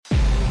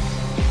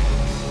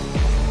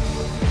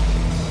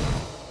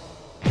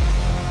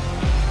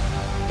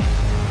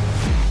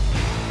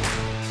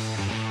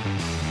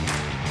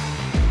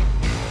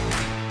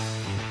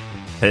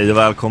Hej och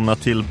välkomna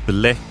till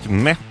Black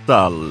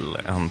Metal,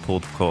 en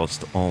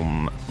podcast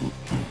om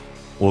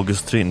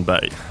August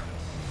Strindberg.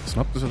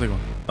 Snabbt att sätta igång.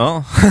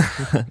 Ja,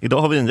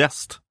 idag har vi en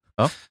gäst.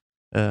 Ja.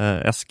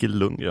 Eskil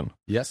Lundgren.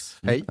 Yes,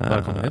 hej.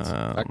 Välkommen hit.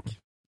 Tack.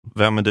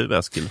 Vem är du,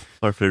 Eskil?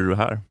 Varför är du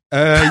här?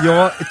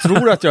 Jag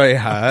tror att jag är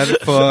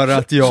här för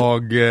att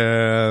jag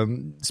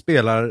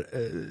spelar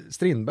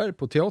Strindberg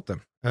på teatern.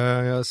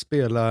 Jag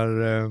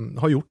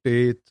har gjort det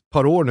i ett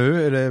par år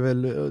nu, det är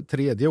väl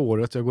tredje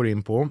året jag går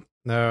in på.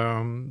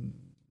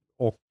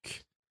 Och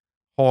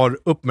har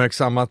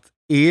uppmärksammat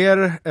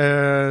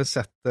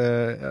sett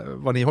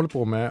vad ni håller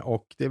på med,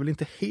 och det är väl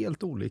inte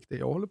helt olikt det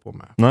jag håller på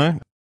med. Nej,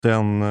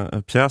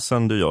 den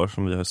pjäsen du gör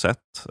som vi har sett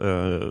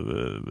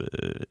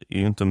är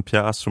ju inte en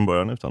pjäs från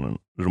början utan en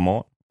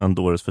roman, en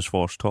dåres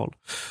försvarstal.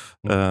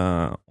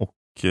 Och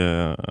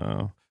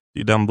det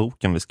är den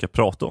boken vi ska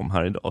prata om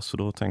här idag, så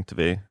då tänkte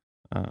vi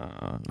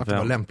att det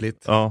var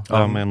lämpligt. Ja,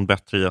 med en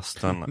bättre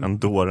gäst än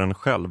dåren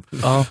själv.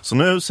 Ja. Så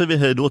nu säger vi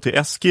hej då till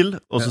Eskil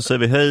och så säger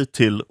vi hej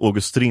till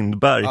August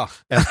Strindberg. Ja,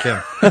 äntligen.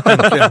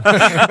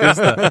 Just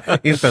det.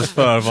 Inte ens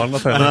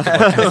förvarnat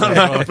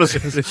heller.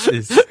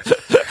 Precis.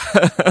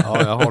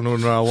 Ja, jag har nog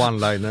några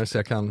one-liners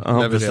jag kan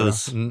leverera.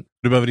 Precis.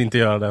 Du behöver inte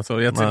göra det.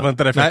 Så jag var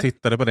inte därför jag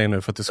tittade på dig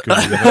nu för att det skulle.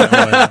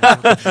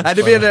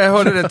 Nej, jag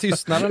hörde den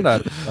tystnaden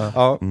där.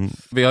 Ja.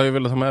 Vi har ju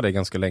velat ha med dig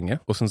ganska länge.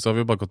 Och sen så har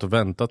vi bara gått och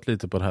väntat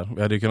lite på det här.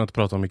 Vi hade ju kunnat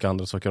prata om mycket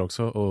andra saker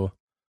också.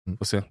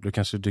 Och se, du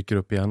kanske dyker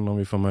upp igen om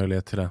vi får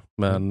möjlighet till det.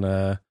 Men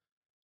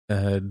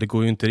det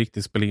går ju inte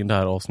riktigt spela in det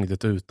här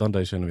avsnittet utan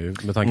dig, känner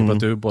vi. Med tanke på att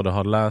du både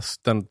har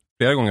läst den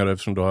flera gånger,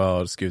 eftersom du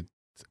har skrivit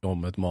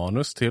om ett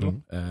manus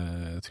till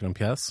en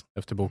pjäs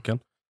efter boken.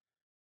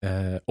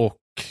 Och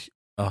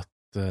att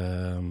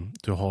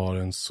du har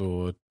en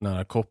så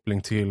nära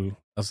koppling till,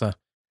 alltså,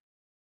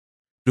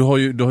 du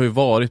har ju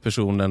varit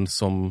personen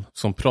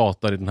som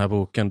pratar i den här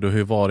boken. Du har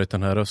ju varit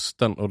den här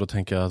rösten, och då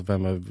tänker jag att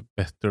vem är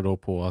bättre då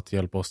på att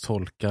hjälpa oss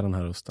tolka den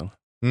här rösten?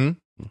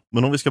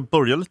 Men om vi ska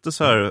börja lite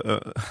så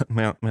här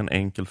med en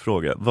enkel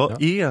fråga.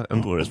 Vad är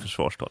en dåres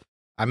försvarstal?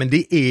 Ja, men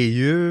det är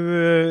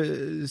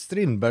ju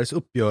Strindbergs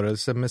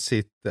uppgörelse med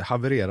sitt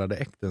havererade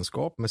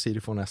äktenskap med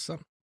Siri von Essen.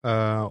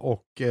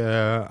 Och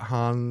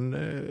han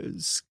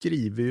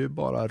skriver ju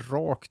bara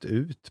rakt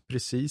ut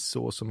precis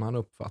så som han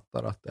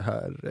uppfattar att det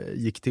här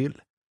gick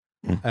till.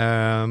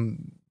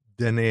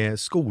 Den är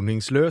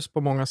skoningslös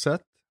på många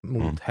sätt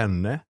mot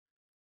henne.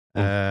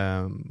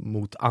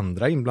 Mot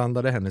andra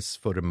inblandade, hennes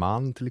förre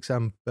man till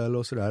exempel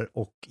och sådär,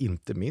 och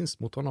inte minst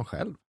mot honom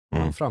själv.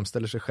 Han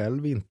framställer sig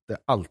själv inte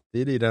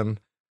alltid i den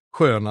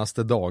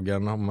skönaste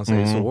dagen, om man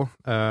säger så.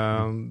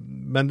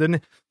 Men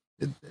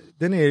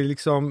den är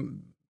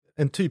liksom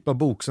en typ av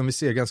bok som vi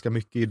ser ganska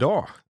mycket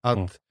idag.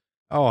 Att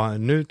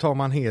nu tar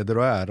man heder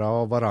och ära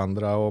av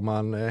varandra och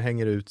man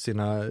hänger ut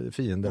sina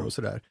fiender och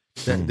sådär.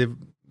 Det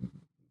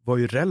var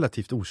ju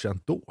relativt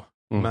okänt då.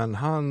 Men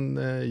han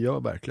gör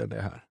verkligen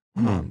det här.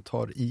 Han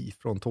tar i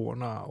från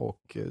tårna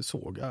och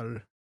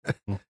sågar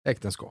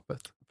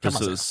äktenskapet.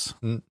 Precis.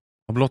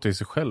 Han blottar i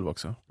sig själv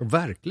också.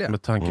 Verkligen.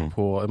 Med tanke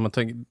på,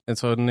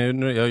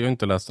 jag har ju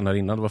inte läst den här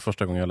innan, det var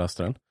första gången jag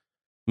läste den.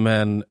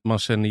 Men man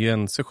känner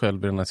igen sig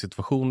själv i den här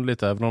situationen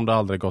lite, även om det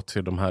aldrig gått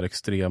till de här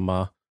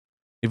extrema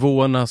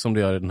nivåerna som det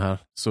gör i den här.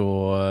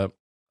 Så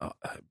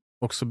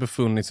också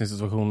befunnits i en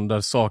situation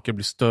där saker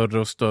blir större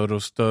och större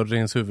och större i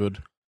ens huvud.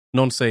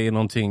 Någon säger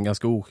någonting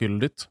ganska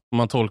oskyldigt.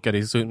 Man tolkar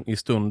det i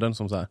stunden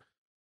som så här: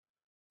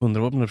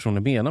 undrar vad den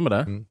personen menar med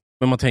det.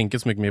 Men man tänker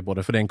så mycket mer på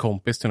det, för det är en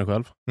kompis till en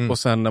själv. Och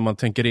sen när man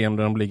tänker igenom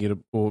när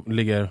de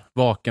ligger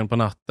vaken på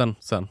natten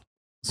sen,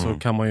 så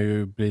kan man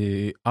ju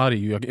bli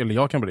arg.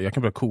 Jag kan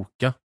börja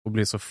koka och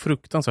bli så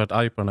fruktansvärt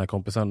arg på den här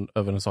kompisen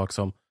över en sak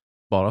som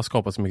bara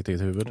skapat så mycket i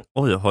sitt huvud.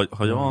 Oj,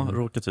 har jag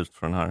råkat ut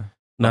för den här?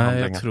 Nej,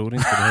 jag tror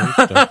inte det har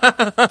gjort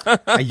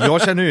det.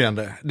 Jag känner ju igen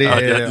det. Det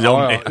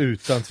är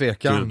utan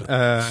tvekan.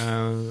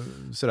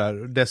 Sådär.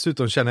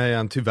 Dessutom känner jag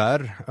igen,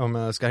 tyvärr, om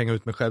jag ska hänga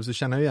ut mig själv, så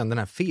känner jag igen den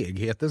här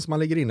fegheten som man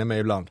lägger inne med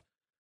ibland.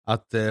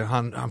 Att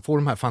han får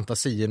de här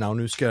fantasierna, och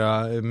nu ska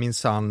jag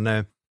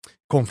minsann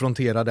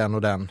konfrontera den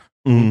och den.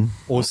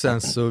 Och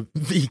sen så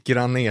viker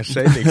han ner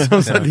sig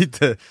liksom, så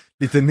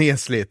lite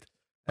nesligt.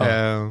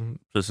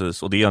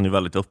 Precis, och det är han ju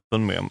väldigt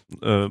öppen med.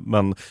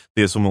 Men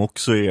det som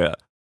också är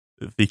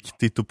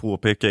viktigt att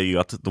påpeka är ju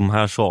att de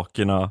här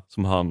sakerna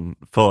som han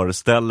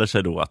föreställer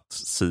sig då att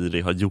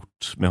Siri har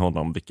gjort med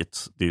honom, vilket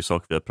det är ju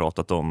saker vi har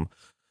pratat om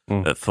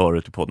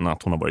förut i podden,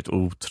 att hon har varit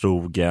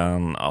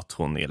otrogen, att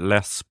hon är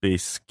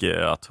lesbisk,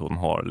 att hon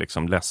har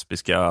liksom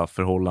lesbiska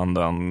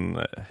förhållanden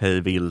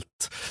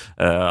hejvilt,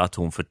 att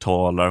hon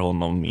förtalar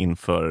honom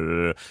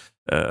inför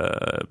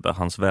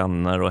hans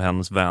vänner och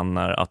hennes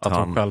vänner, att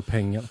hon stjäl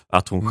pengar.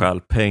 Att hon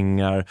stjäl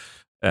pengar.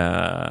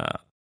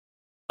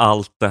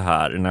 Allt det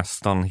här är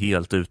nästan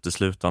helt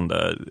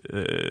uteslutande.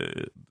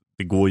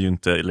 Det går ju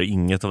inte, eller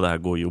inget av det här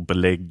går ju att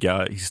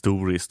belägga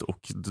historiskt,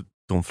 och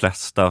de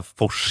flesta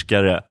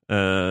forskare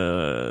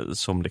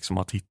som liksom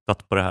har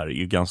tittat på det här är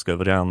ju ganska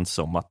överens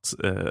om att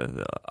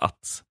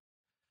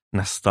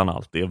nästan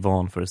alltid är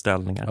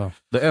vanföreställningar. Ja.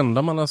 Det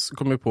enda man har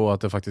kommit på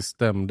att det faktiskt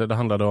stämde, det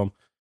handlade om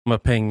de här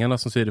pengarna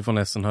som Siri von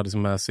Essen hade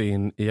med sig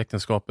in i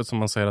äktenskapet som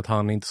man säger att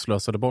han inte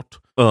slösade bort.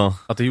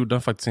 Att det gjorde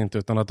han faktiskt inte,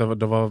 utan att det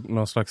var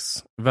någon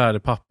slags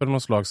värdepapper,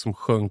 någon slags som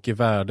sjönk i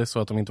värde så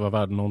att de inte var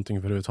värda någonting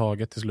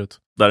överhuvudtaget till slut.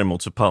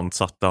 Däremot så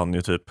pantsatte han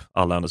ju typ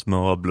alla hennes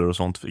möbler och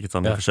sånt, vilket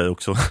han i och för sig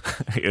också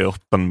är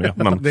öppen med.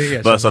 Men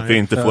bara så att vi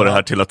inte får det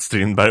här till att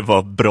Strindberg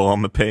var bra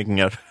med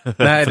pengar.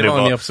 Nej, det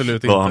var han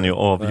absolut inte. Var han ju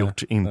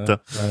avgjort inte.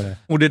 Nej.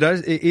 Och det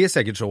där är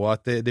säkert så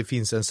att det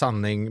finns en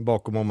sanning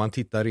bakom om man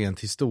tittar rent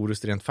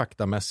historiskt, rent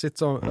faktamässigt,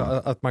 så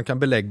att man kan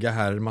belägga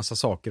här en massa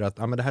saker att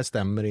men det här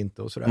stämmer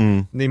inte och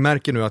sådär. Ni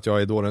märker nu att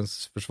jag är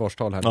dårens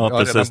försvarstal här. Ja,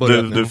 precis.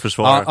 Du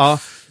försvarar. Ja.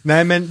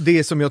 Nej, men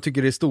det som jag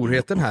tycker är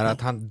storheten här,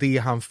 att det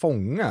han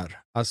fångar,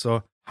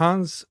 alltså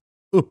hans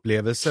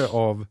upplevelse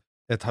av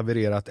ett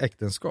havererat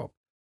äktenskap,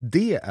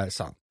 det är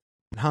sant.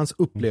 Hans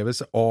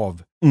upplevelse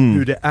av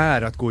hur det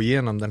är att gå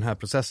igenom den här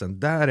processen,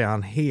 där är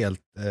han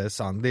helt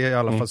sann. Det är i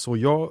alla fall så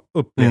jag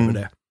upplever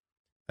det.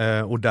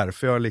 Och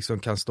därför jag liksom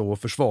kan stå och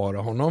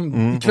försvara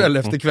honom kväll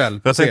efter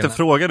kväll. Jag tänkte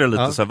fråga dig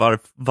lite så här,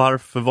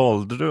 varför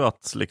valde du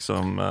att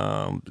liksom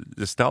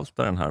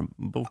gestalta den här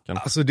boken?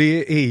 Alltså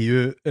det är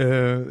ju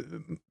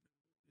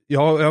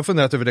jag har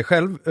funderat över det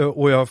själv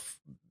och jag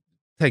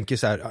tänker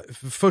så här,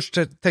 först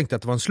tänkte jag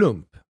att det var en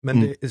slump,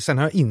 men sen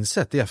har jag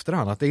insett i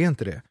efterhand att det är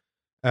inte det.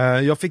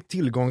 Jag fick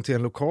tillgång till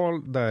en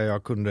lokal där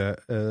jag kunde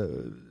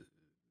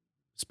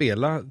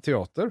spela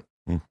teater.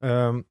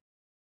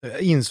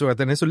 Jag insåg att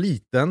den är så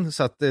liten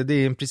så att det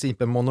är i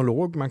princip en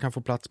monolog man kan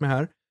få plats med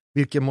här.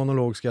 Vilken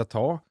monolog ska jag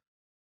ta?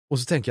 Och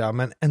så tänker jag,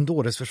 men en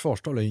dåres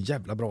försvarstal är en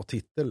jävla bra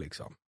titel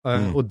liksom.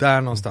 Och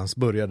där någonstans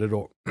började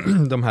då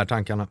de här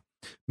tankarna.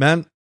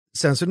 Men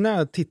sen så när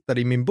jag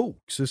tittade i min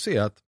bok så ser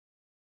jag att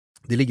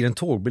det ligger en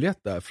tågbiljett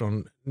där från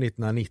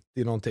 1990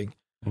 någonting.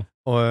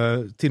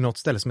 Och, till något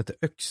ställe som heter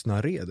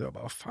Öxnared. Och jag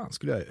bara, vad fan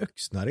skulle jag i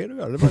Öxnared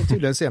göra? Det var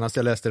tydligen senast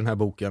jag läste den här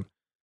boken.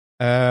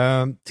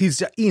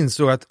 Tills jag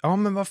insåg att,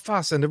 men vad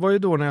fasen, det var ju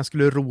då när jag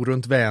skulle ro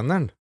runt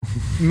Vänern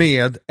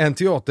med en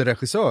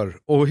teaterregissör.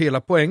 Och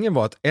hela poängen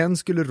var att en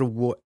skulle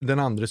ro och den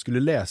andra skulle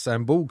läsa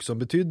en bok som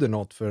betydde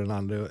något för den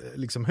andra,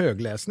 liksom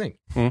högläsning.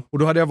 Och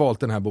då hade jag valt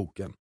den här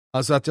boken.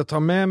 Alltså att jag tar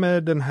med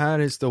mig den här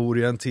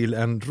historien till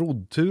en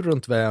roddtur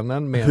runt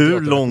Vänern. Med hur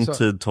lång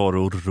tid tar det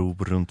att ro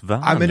runt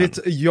Vänern? Men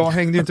jag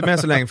hängde ju inte med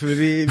så länge för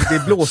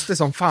det blåste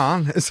som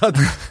fan. Så att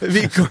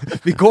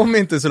vi kom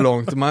inte så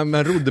långt.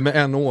 Man rodde med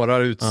en åra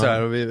ut så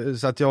här.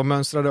 Så att jag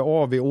mönstrade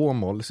av i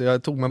Åmål. Så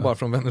jag tog mig bara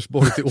från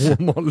Vänersborg till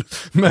Åmål.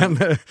 Men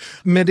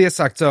med det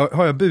sagt så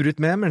har jag burit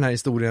med mig den här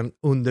historien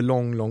under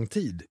lång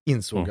tid,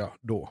 insåg jag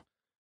då.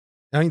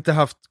 Jag har inte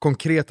haft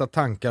konkreta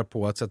tankar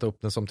på att sätta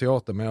upp den som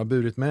teater, men jag har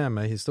burit med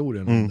mig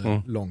historien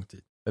under lång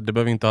tid. Det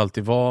behöver inte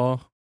alltid vara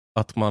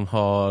att man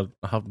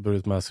har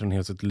burit med sig den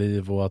hela sitt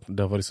liv och att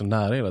det har varit så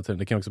nära hela tiden.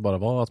 Det kan också bara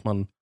vara att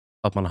man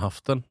har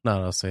haft den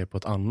nära sig på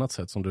ett annat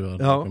sätt som du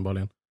har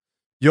uppenbarligen.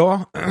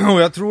 Ja,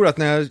 och jag tror att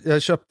när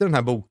jag köpte den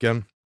här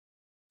boken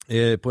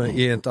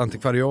i ett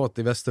antikvariat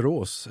i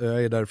Västerås,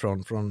 jag är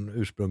därifrån från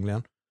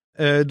ursprungligen,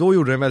 då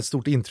gjorde det en väldigt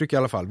stort intryck i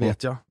alla fall,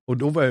 vet jag. Och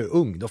då var jag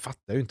ung, då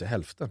fattade jag ju inte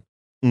hälften.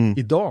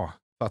 Idag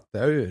fattar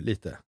jag ju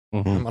lite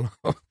när man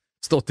har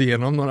stått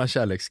igenom några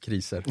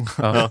kärlekskriser.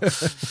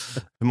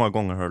 Hur många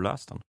gånger har du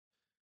läst den?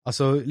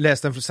 Alltså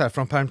läst den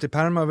från perm till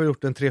perm har vi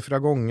gjort den 3-4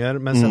 gånger,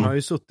 men sen har jag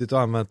ju suttit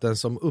och använt den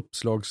som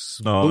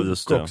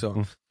uppslagsbok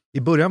också. I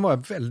början var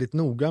jag väldigt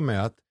noga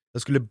med att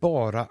jag skulle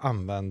bara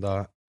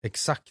använda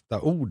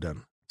exakta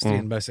orden,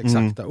 Strindbergs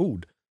exakta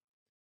ord,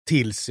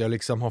 tills jag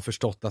liksom har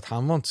förstått att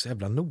han var inte så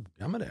jävla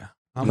noga med det.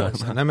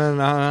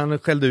 Han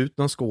skällde ut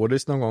någon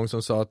skådis någon gång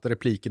som sa att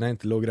replikerna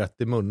inte låg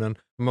rätt i munnen.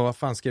 Men vad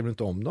fan skrev du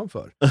inte om dem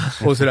för?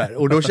 Och sådär.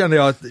 Och då kände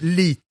jag att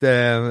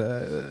lite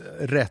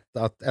rätt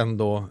att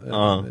ändå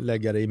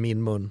lägga det i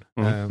min mun.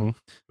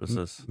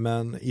 Precis.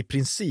 Men i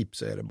princip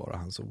så är det bara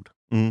hans ord.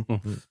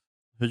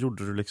 Hur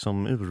gjorde du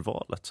liksom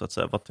urvalet så att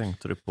säga? Vad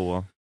tänkte du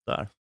på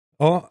där?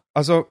 Ja,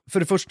 alltså för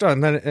det första,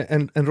 när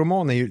en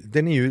roman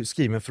är ju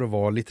skriven för att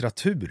vara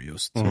litteratur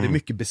just. Så det är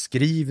mycket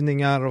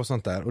beskrivningar och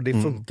sånt där. Och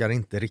det funkar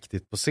inte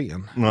riktigt på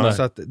scen.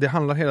 Så att det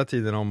handlar hela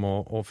tiden om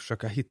att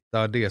försöka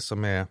hitta det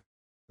som är,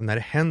 när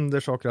det händer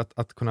saker,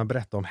 att kunna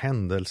berätta om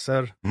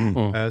händelser.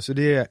 Så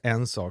det är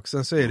en sak.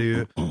 Sen så är det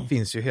ju,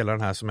 finns ju hela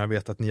den här som jag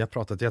vet att ni har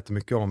pratat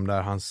jättemycket om,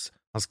 där hans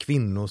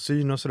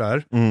kvinnosyn och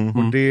sådär.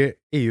 Och det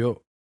är ju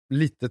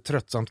lite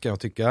tröttsamt kan jag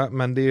tycka,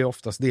 men det är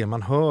oftast det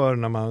man hör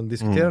när man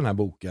diskuterar den här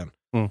boken.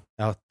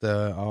 Att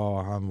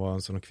han var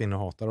en sån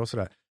kvinnohatare och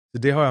sådär.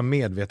 Så det har jag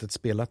medvetet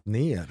spelat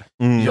ner.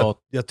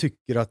 Jag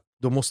tycker att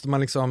då måste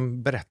man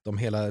liksom berätta om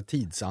hela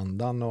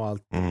tidsandan och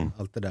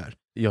allt det där.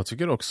 Jag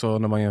tycker också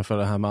när man jämför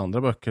det här med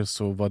andra böcker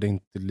så var det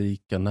inte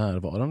lika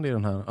närvarande i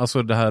den här.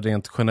 Alltså det här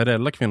rent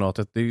generella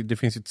kvinnohatet. Det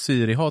finns ju ett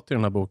Siri-hat i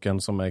den här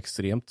boken som är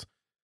extremt.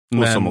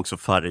 Och som också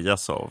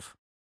färgas av.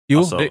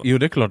 Jo,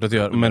 det är klart att det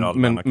gör.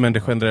 Men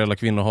det generella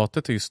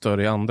kvinnohatet är ju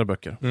större i andra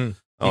böcker.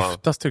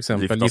 Giftas till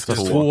exempel, Giftas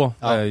Giftas 2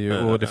 är ju,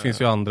 och det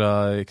finns ju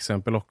andra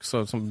exempel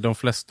också. Som de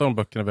flesta av de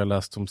böckerna vi har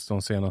läst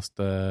de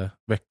senaste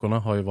veckorna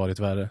har ju varit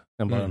värre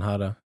än bara den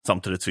här.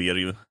 Samtidigt så är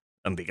det ju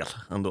en del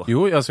ändå.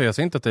 Jo, alltså jag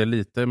säger inte att det är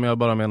lite, men jag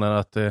bara menar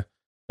att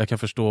jag kan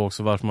förstå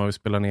också varför man vill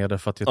spela ner det,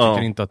 för att jag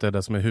tycker inte att det är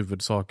det som är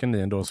huvudsaken i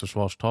en dåres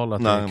försvarstal,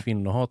 att det är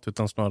kvinnohat,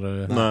 utan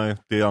snarare Nej,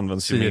 det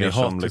används ju mer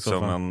som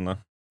liksom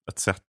ett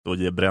sätt att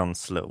ge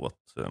bränsle åt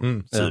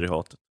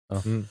Siri-hatet.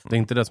 Ja. Det är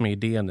inte det som är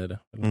idén i det.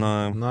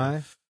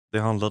 Nej. Det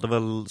handlade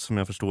väl, som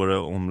jag förstår det,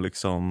 om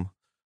liksom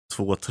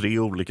 2-3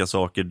 olika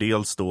saker.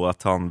 Dels då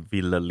att han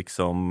ville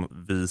liksom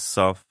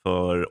visa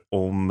för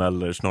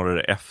eller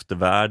snarare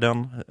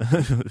eftervärlden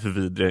hur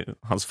vidrig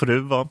hans fru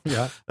var.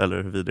 Ja.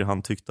 Eller hur vidrig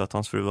han tyckte att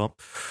hans fru var.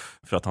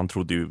 För att han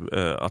trodde ju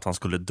att han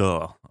skulle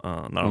dö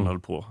när han höll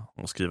på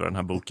att skriva den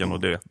här boken. Och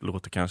det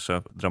låter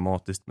kanske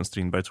dramatiskt, men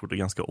Strindberg trodde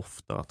ganska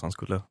ofta att han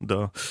skulle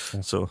dö.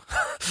 Så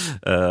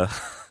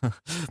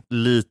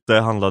lite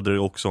handlade det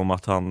också om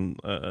att han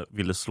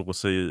ville slå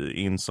sig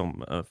in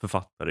som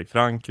författare i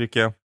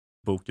Frankrike.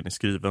 Boken är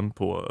skriven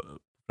på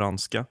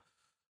franska.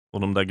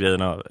 Och de där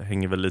grejerna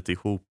hänger väl lite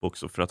ihop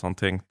också, för att han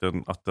tänkte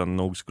att den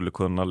nog skulle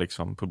kunna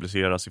liksom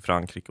publiceras i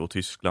Frankrike och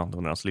Tyskland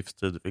under hans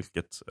livstid,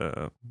 vilket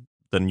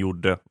den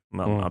gjorde,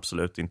 men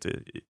absolut inte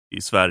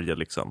i Sverige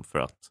liksom, för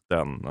att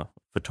den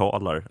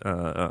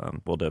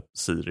förtalar både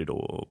Siri då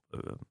och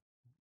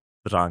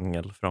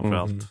Wrangel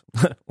framförallt.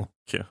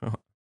 Och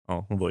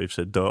hon var i och för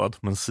sig död,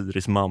 men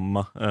Siris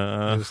mamma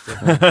Just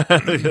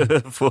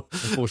det.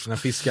 får sina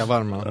fiskar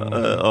varma.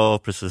 Ja,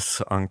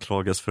 precis.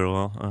 Anklagas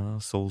för att ha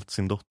sålt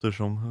sin dotter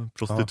som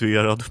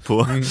prostituerad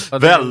på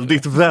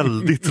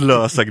väldigt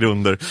lösa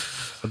grunder.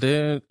 Och det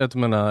är ett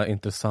av mina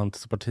intressanta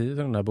partier i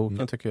den här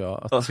boken, tycker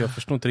jag. Att jag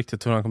förstår inte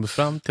riktigt hur han kommer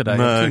fram till det.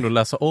 Jag kunde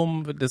läsa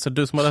om, det är så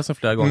du som har läst den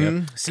flera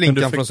gånger.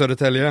 Slinkan från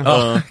Södertälje.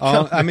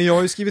 Men jag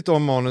har ju skrivit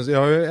om manus. Jag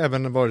har ju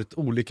även varit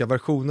olika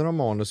versioner av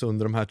manus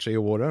under de här 3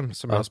 åren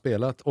som jag har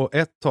spelat. Och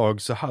ett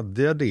tag så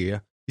hade jag det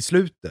i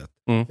slutet.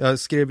 Jag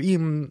skrev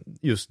in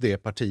just det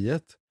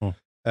partiet.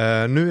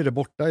 Nu är det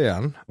borta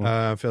igen.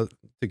 För jag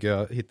tycker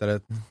jag hittade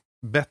ett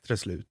bättre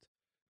slut.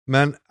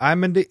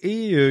 Men det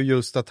är ju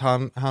just att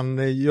han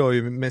gör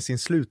ju med sin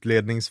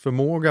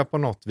slutledningsförmåga på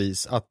något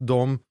vis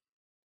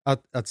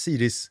att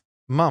Siris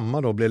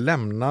mamma då blev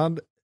lämnad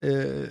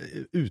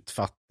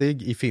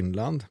utfattig i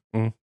Finland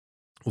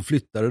och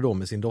flyttade då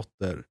med sin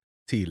dotter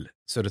till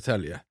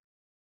Södertälje.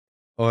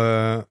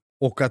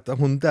 Och att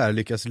hon där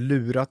lyckas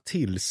lura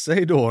till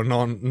sig då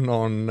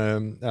någon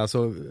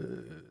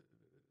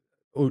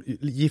och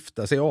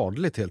gifta sig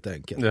adligt helt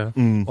enkelt. Yeah.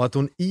 Och att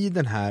hon i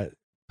den här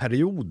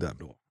perioden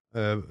då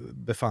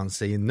befann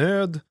sig i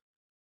nöd,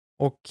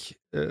 och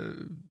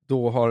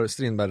då har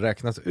Strindberg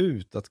räknat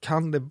ut att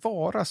kan det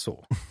vara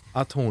så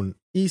att hon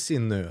i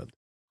sin nöd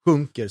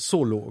sjunker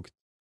så lågt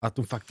att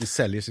hon faktiskt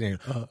säljer sin egen.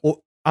 Och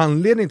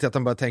anledningen till att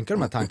han börjar tänka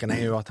de här tankarna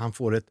är ju att han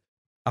får ett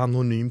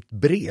anonymt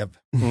brev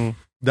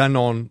där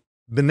någon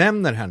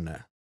benämner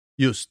henne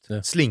just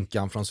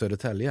Slinkan från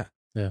Södertälje.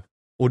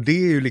 Och det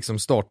är ju liksom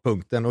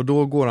startpunkten, och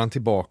då går han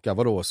tillbaka,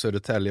 vadå,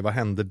 Södertälje, vad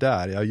hände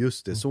där? Ja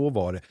just det, så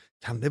var det.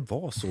 Kan det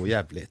vara så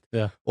jävligt?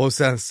 Och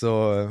sen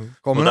så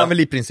kommer han väl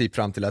i princip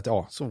fram till att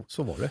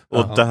så var det.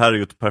 Och det här är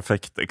ju ett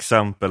perfekt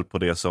exempel på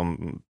det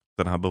som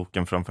den här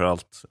boken,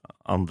 framförallt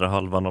andra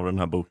halvan av den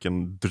här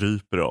boken,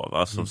 dryper av.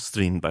 Alltså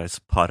Strindbergs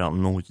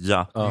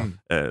paranoia,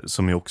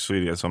 som är också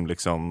det som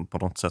liksom på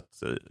något sätt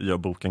gör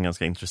boken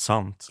ganska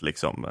intressant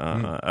liksom,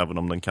 även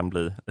om den kan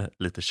bli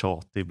lite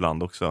tjatig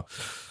ibland också.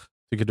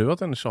 Tycker du att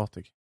den är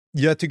tjatig?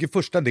 Jag tycker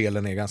första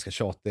delen är ganska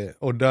tjatig,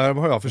 och där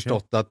har jag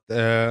förstått att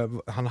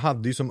han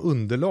hade ju som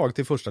underlag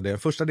till första delen.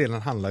 Första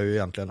delen handlar ju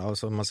egentligen,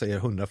 alltså man säger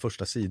 100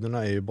 första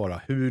sidorna är ju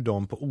bara hur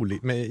de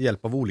med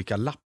hjälp av olika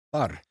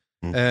lappar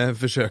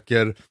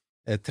försöker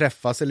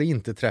träffas eller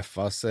inte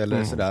träffas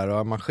eller sådär,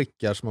 och man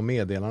skickar små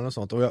meddelanden och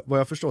sånt. Och vad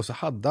jag förstår så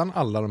hade han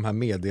alla de här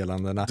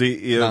meddelandena.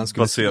 Det är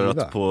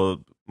baserat på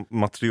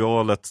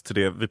materialet till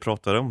det vi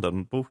pratade om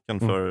den boken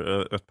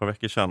för ett par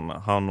veckor sedan,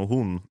 Han och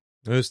hon.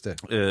 Just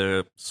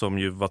det. Som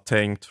ju var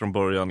tänkt från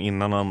början,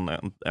 innan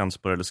han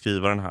ens började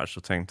skriva den här,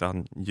 så tänkte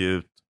han ge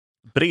ut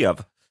brev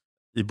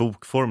i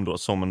bokform då,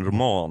 som en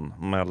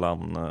roman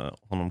mellan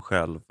honom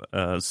själv,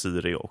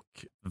 Siri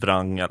och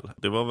Wrangel.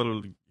 Det var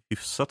väl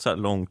hyfsat så här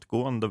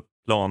långtgående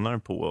planer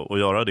på att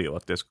göra det, och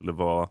att det skulle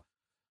vara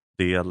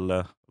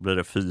blir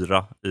det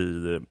 4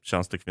 i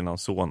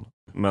Tjänstekvinnans son.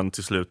 Men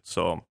till slut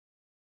så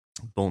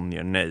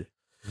Bonnier nej.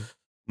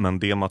 Men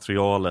det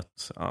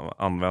materialet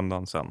använde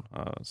han sen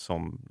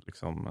som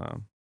liksom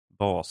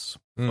bas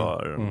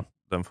för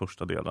den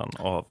första delen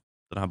av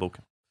den här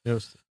boken.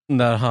 Just.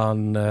 När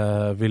han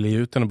ville ge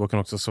ut den här boken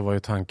också, så var ju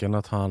tanken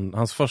att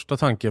hans första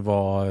tanke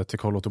var till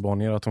Carl Otto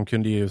Bonnier att de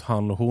kunde ge ut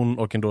Han och hon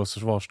och en dåres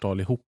försvarstal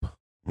ihop.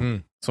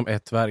 Som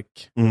ett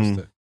verk.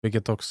 Just det.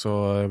 Vilket också,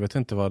 jag vet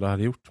inte vad det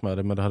hade gjort med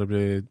det, men det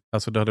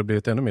hade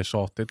blivit ännu mer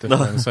tjatigt, det kan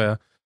jag säga.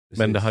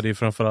 Men det hade ju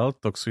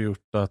framförallt också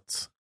gjort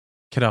att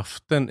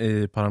kraften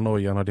i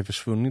paranoian hade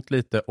försvunnit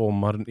lite om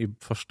man i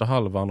första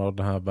halvan av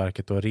det här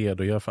verket då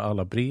redogör för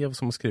alla brev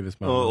som har skrivits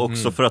med honom. Och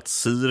också för att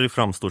Siri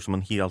framstår som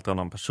en helt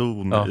annan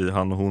person i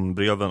han och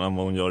hon-breven än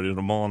vad hon gör i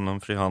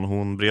romanen. För i han och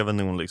hon-breven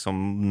är hon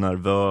liksom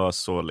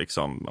nervös och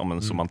liksom, ja,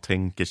 men som man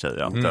tänker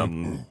sig att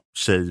en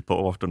tjej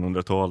på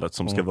 1800-talet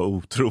som ska vara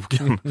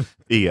otrogen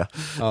är.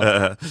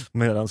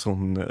 Medan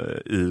hon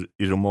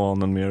i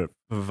romanen mer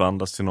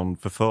förvandlas till någon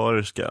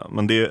förförerska.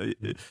 Men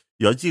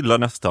jag gillar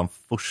nästan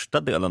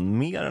första delen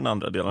mer än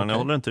andra delen. Jag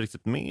håller inte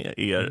riktigt med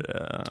er.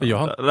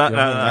 Jag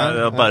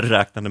bara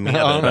räknade med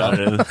dig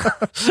där.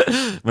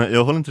 Men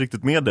jag håller inte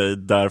riktigt med dig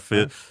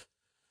därför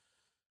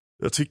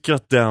jag tycker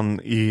att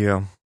den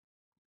är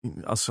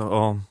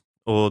alltså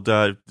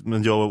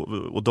men jag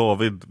och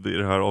David i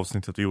det här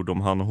avsnittet vi gjorde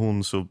om han och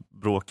hon så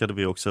bråkade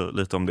vi också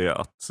lite om det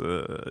att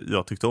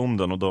jag tyckte om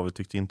den och David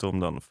tyckte inte om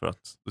den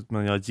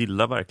men jag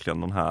gillar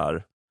verkligen den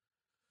här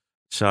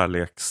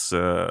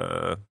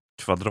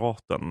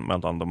kärlekskvadraten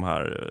mellan de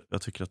här.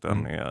 Jag tycker att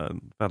den är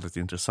väldigt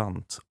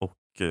intressant och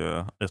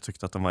jag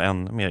tyckte att den var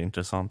ännu mer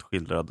intressant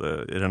skildrad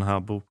i den här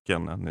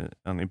boken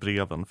än i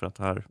breven för att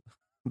här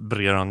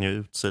brer han ju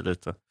ut sig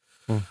lite.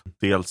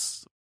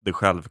 Dels det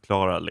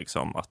självklara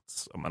liksom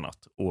att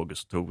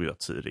August tror ju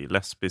att Siri är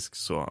lesbisk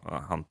så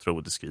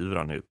det skriver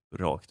han ju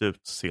rakt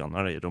ut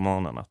senare i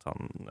romanen att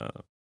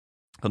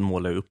han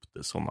målar upp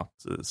det som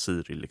att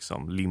Siri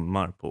liksom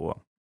limmar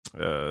på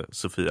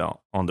Sofia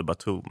on the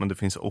Bateau, men det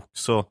finns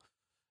också,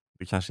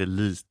 det kanske är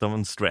lite av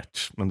en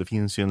stretch, men det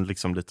finns ju en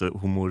liksom lite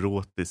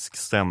homoerotisk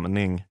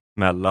stämning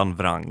mellan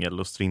Wrangel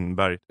och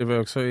Strindberg. Det var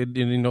också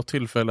i något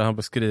tillfälle han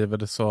beskriver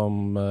det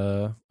som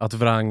att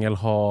Wrangel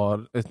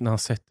har, när han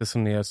sätter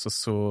sig ner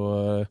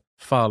så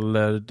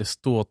faller det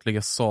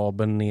ståtliga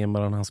sabeln ner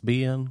mellan hans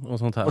ben och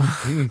sånt här.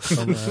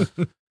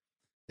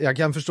 Jag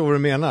kan förstå vad du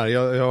menar.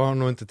 Jag har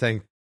nog inte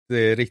tänkt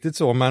det riktigt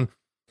så, men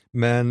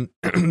om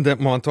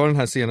man tar den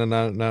här scenen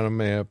när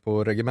de är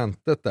på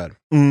regementet där.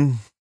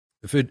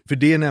 För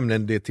det är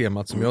nämligen det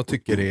temat som jag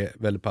tycker är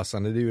väldigt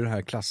passande. Det är ju det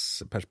här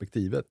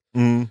klassperspektivet.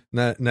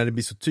 När det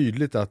blir så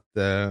tydligt att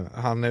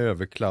han är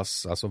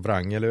överklass, alltså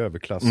Wrangel är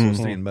överklass och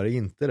Strindberg är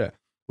inte det.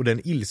 Och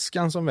den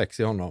ilskan som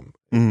växer i honom,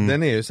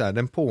 den är ju så här,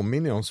 den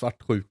påminner om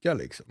svartsjuka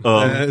liksom.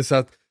 Så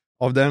att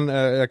av den,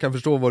 jag kan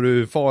förstå vad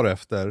du far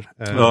efter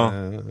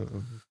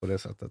på det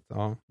sättet.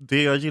 Ja.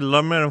 Det jag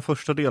gillar med den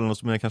första delen och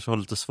som jag kanske har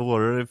lite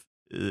svårare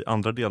i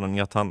andra delen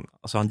är att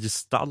han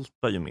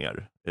gestaltar ju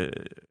mer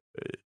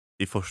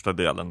i första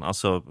delen.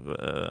 Alltså,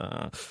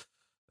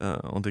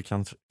 och det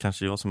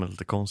kanske jag som är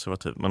lite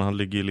konservativ, men han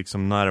ligger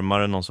liksom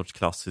närmare någon sorts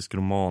klassisk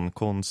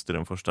romankonst i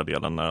den första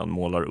delen när han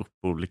målar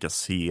upp olika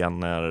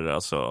scener.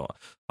 Alltså,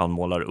 han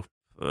målar upp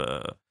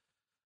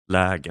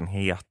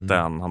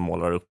lägenheten, han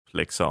målar upp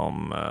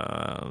liksom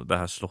det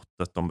här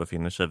slottet de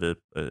befinner sig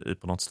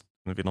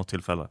vid något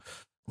tillfälle.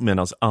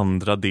 Medan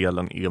andra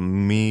delen är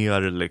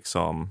mer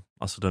liksom,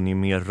 alltså den är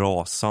mer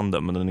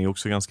rasande, men den är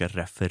också ganska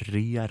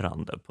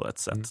refererande på ett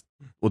sätt.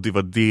 Och det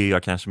var det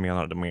jag kanske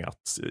menade med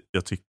att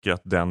jag tycker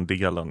att den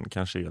delen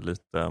kanske är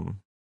lite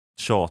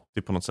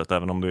tjatig på något sätt,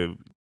 även om det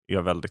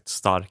är väldigt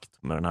starkt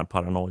med den här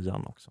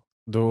paranoian också.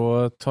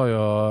 Då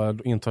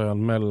intar jag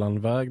en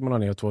mellanväg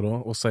mellan er två då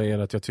och säger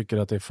att jag tycker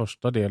att det är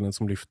första delen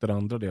som lyfter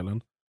andra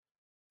delen.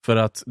 För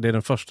att det är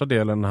den första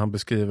delen när han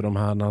beskriver de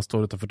här, när han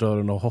står utanför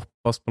dörren och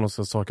hoppas på något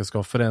sätt att saker ska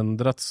ha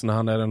förändrats, när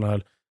han är den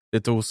här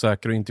lite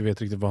osäker och inte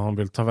vet riktigt vad han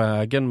vill ta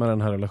vägen med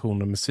den här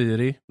relationen med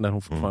Siri, när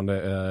hon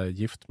fortfarande är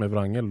gift med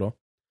Wrangel då.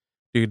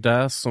 Det är ju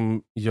det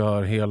som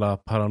gör hela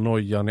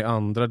paranoian i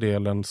andra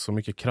delen så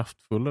mycket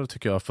kraftfullare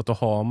tycker jag, för att då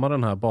har man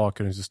den här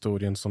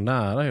bakgrundshistorien så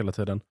nära hela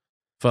tiden.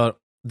 För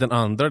den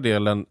andra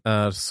delen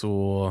är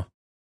så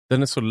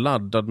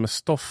laddad med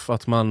stoff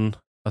att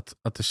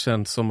att det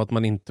känns som att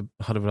man inte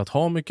hade velat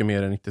ha mycket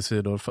mer än 90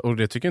 sidor. Och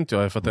det tycker inte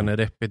jag är för att den är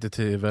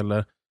repetitiv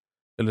eller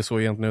så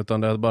egentligen,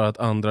 utan det är bara att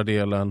andra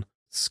delen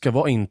ska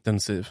vara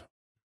intensiv.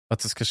 Att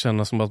det ska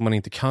kännas som att man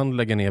inte kan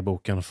lägga ner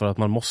boken för att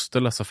man måste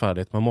läsa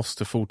färdigt. Man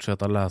måste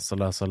fortsätta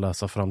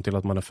läsa fram till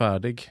att man är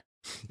färdig.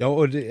 Ja,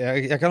 och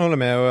jag kan hålla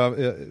med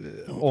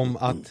om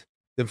att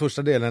den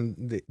första delen,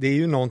 det är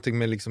ju någonting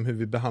med liksom hur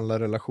vi behandlar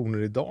relationer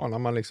idag när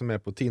man liksom är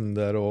på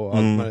Tinder och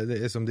allt,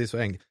 det är så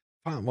enkelt.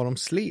 Fan vad de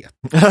slet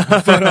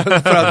för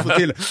att få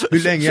till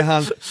hur länge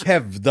han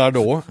hävdar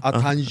då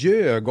att han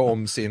ljög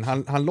om sin,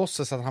 han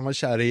låtsas att han var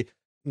kär i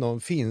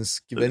någon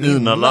finsk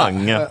väninna.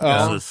 Lange,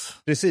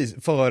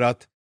 precis, för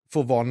att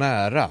få vara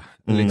nära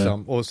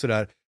liksom, och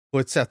sådär, på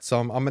ett sätt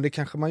som, ja men det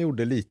kanske man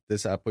gjorde lite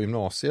så här på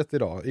gymnasiet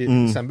idag,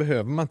 sen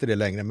behöver man inte det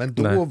längre, men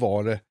då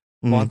var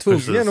han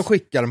tvungen att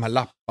skicka de här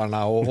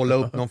lapparna och hålla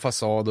upp någon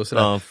fasad och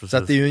sådär. Så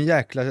att det är ju en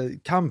jäkla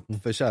kamp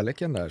för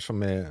kärleken där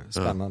som är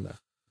spännande.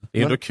 Det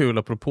är ändå kul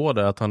apropå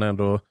det att han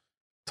ändå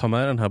tar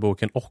med den här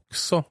boken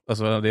också.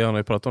 Alltså det har han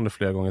ju pratat om det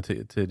flera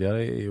gånger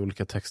tidigare i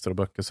olika texter och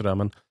böcker och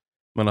sådär,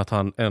 men att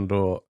han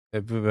ändå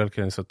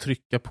verkligen så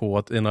trycka på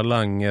att Ina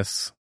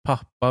Langes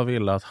pappa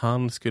ville att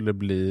han skulle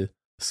bli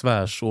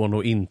svärson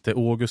och inte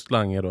August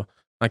Lange då.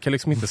 Han kan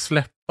liksom inte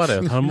släppa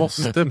det. Han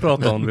måste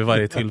prata om det vid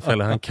varje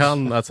tillfälle. Han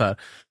kan att så här,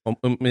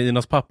 om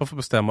Inas pappa får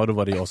bestämma, då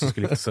var det jag som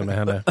skulle gifta sig med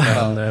henne.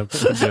 Men det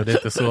är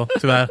inte så,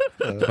 tyvärr.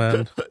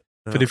 Men,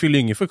 för det fyller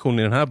ingen funktion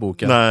i den här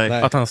boken.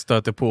 Nej. Att han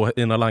stöter på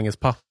Ina Langes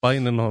pappa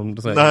innan någon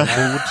bord. Nej,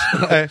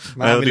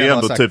 men det är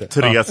ändå typ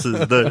 3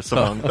 sidor som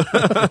han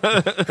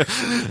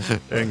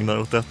ägnar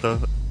åt detta.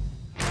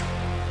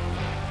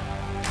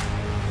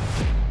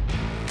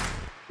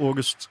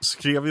 August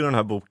skrev ju den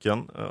här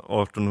boken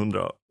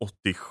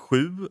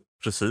 1887,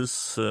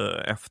 precis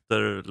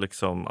efter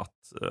liksom att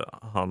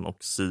han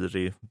och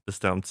Siri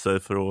bestämt sig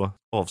för att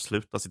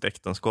avsluta sitt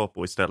äktenskap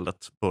och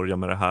istället börja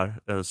med det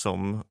här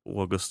som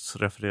August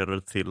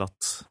refererade till,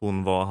 att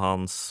hon var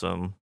hans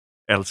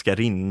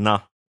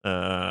älskarinna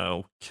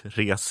och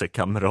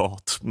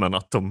resekamrat, men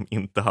att de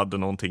inte hade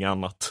någonting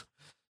annat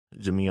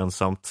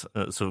gemensamt.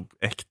 Så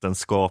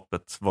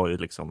äktenskapet var ju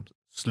liksom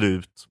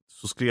slut.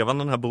 Så skrev han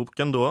den här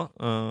boken då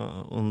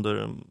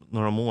under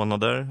några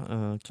månader,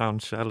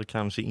 kanske eller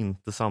kanske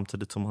inte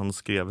samtidigt som han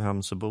skrev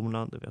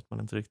Hemsöborna, det vet man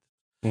inte riktigt.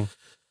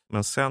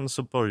 Men sen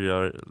så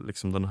börjar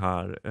liksom den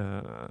här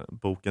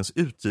bokens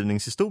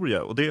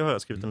utgivningshistoria, och det har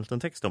jag skrivit en liten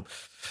text om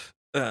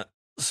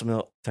som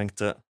jag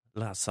tänkte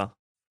läsa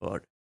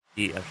för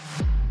er.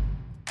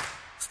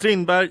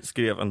 Strindberg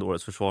skrev en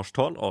dåres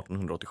försvarstal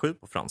 1887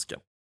 på franska.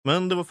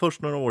 Men det var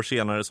först några år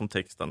senare som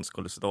texten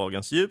skulle se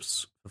dagens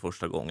ljus för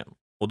första gången.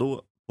 Och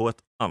då på ett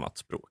annat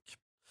språk.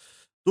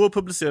 Då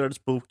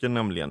publicerades boken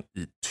nämligen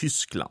i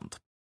Tyskland.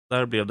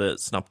 Där blev det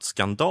snabbt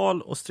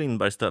skandal och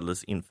Strindberg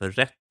ställdes inför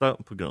rätta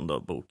på grund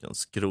av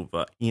bokens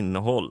grova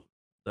innehåll.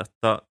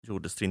 Detta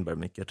gjorde Strindberg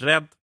mycket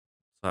rädd.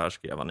 Så här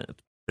skrev han i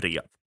ett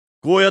brev.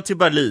 Går jag till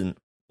Berlin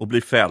och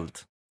blir fälld,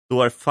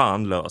 då är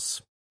fan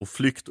lös och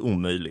flykt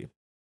omöjlig.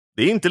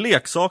 Det är inte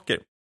leksaker.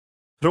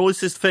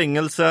 Preussiskt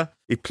fängelse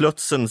i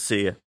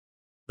Plötzensee.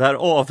 Där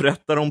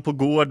avrättar de på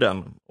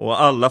gården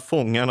och alla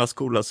fångarna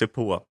skolar sig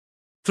på.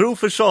 Tro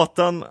för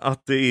satan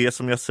att det är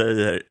som jag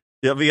säger.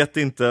 Jag vet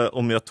inte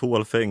om jag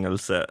tål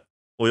fängelse.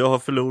 Och jag har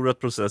förlorat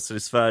processer i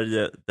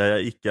Sverige där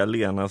jag icke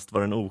allenast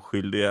var den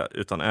oskyldiga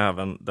utan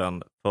även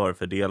den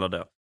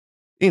förfördelade.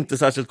 Inte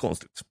särskilt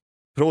konstigt.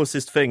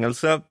 Preussiskt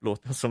fängelse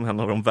låter som en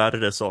av de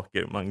värre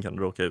saker man kan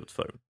råka ut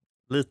för.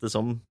 Lite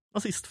som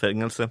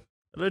nazistfängelse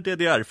eller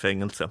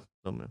DDR-fängelse.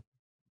 De är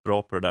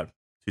bra på det där,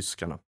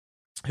 tyskarna.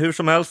 Hur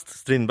som helst,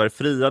 Strindberg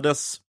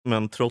friades,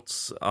 men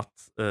trots att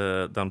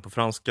den på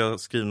franska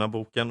skrivna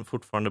boken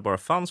fortfarande bara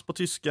fanns på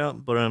tyska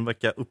började den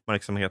väcka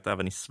uppmärksamhet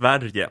även i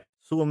Sverige.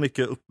 Så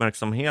mycket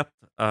uppmärksamhet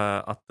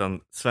att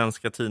den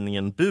svenska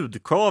tidningen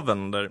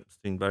Budkaven, där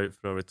Strindberg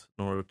för övrigt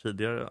några år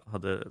tidigare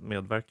hade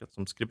medverkat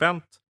som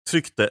skribent,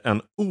 tryckte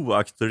en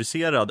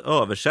oauktoriserad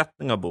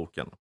översättning av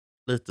boken.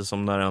 Lite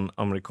som när en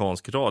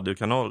amerikansk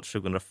radiokanal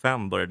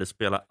 2005 började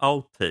spela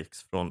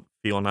outtakes från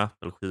Fiona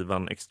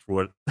Apple-skivan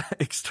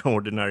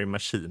Extraordinary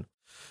Machine.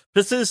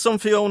 Precis som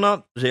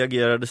Fiona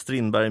reagerade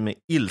Strindberg med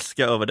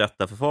ilska över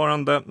detta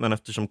förfarande, men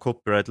eftersom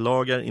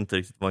copyrightlagar inte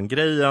riktigt var en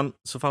grejen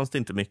så fanns det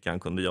inte mycket han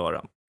kunde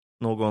göra.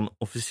 Någon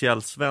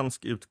officiell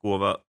svensk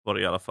utgåva var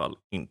det i alla fall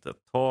inte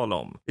tal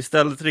om.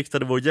 Istället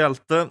riktade vår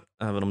hjälte,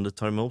 även om det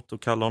tar emot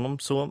att kalla honom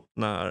så,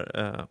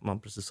 när man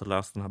precis har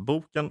läst den här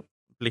boken,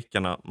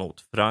 blickarna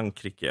mot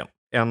Frankrike.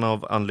 En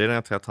av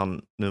anledningarna till att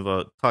han nu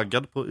var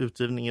taggad på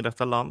utgivning i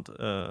detta land,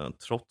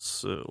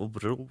 trots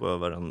oro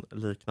över en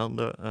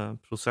liknande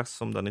process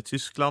som den i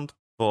Tyskland,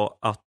 var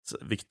att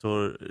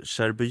Victor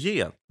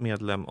Cherbulier,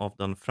 medlem av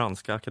den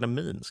franska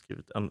akademin,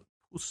 skrivit en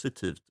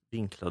positivt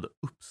vinklad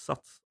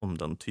uppsats om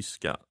den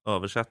tyska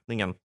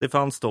översättningen. Det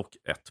fanns dock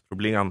ett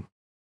problem.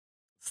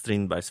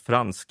 Strindbergs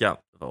franska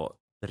var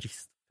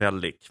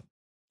bristfällig.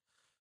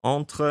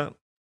 Entre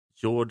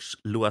Georges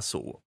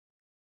Loiseau,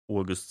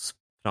 Augusts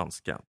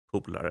franska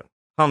polare.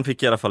 Han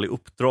fick i alla fall i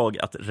uppdrag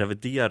att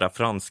revidera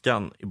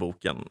franskan i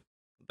boken.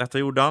 Detta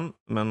gjorde han,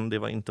 men det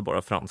var inte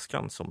bara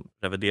franskan som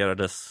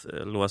reviderades.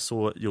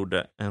 Loiseau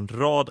gjorde en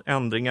rad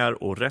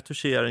ändringar och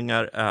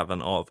retuscheringar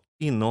även av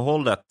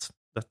innehållet.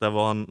 Detta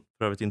var han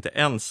för övrigt inte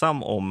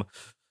ensam om.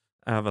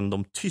 Även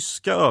de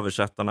tyska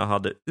översättarna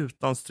hade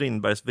utan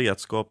Strindbergs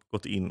vetskap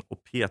gått in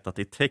och petat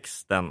i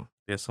texten.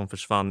 Det som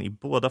försvann i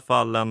båda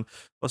fallen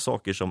var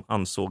saker som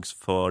ansågs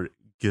för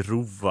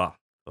grova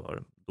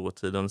för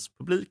dåtidens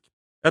publik.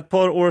 Ett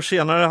par år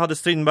senare hade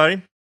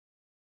Strindberg,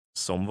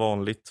 som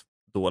vanligt,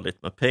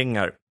 dåligt med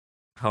pengar.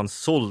 Han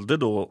sålde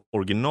då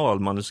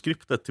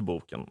originalmanuskriptet till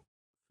boken,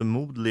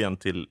 förmodligen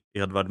till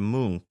Edvard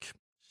Munch,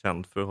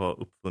 känd för att ha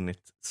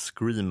uppfunnit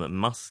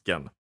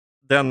Scream-masken.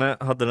 Denne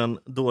hade den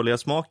dåliga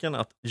smaken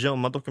att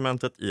gömma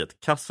dokumentet i ett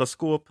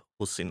kassaskåp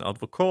hos sin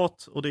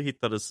advokat, och det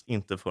hittades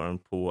inte förrän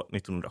på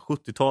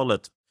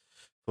 1970-talet.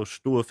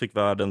 Först då fick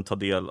världen ta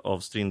del av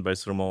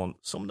Strindbergs roman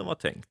som den var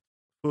tänkt.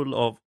 Full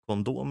av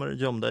kondomer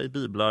gömda i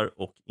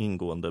biblar och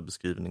ingående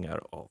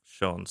beskrivningar av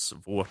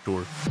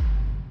könsvårtor.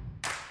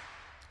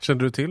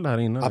 Kände du till det här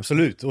innan?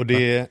 Absolut, och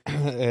det,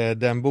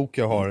 den bok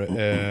jag har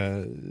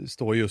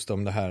står just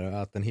om det här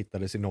att den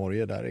hittades i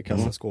Norge där i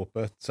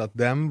kassaskåpet. Så att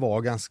den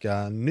var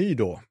ganska ny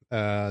då,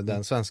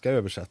 den svenska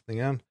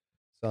översättningen.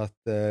 Så att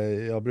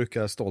jag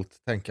brukar stolt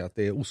tänka att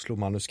det är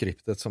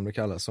Oslo-manuskriptet som det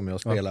kallas som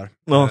jag spelar.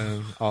 Ja.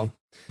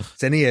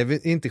 Sen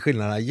är inte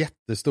skillnaderna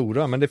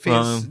jättestora, men det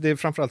finns, det är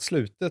framförallt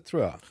slutet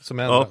tror jag som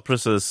är ändrat. Ja,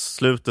 precis.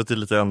 Slutet är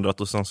lite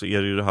ändrat och sen så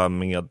är det ju det här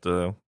med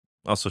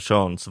alltså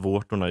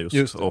könsvårtorna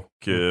just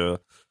och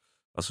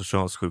alltså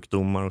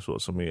könssjukdomar och så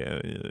som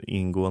är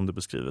ingående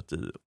beskrivet i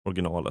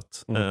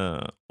originalet.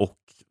 Och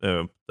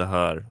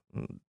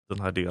den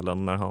här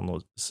delen när han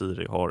och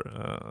Siri har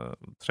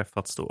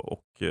träffats då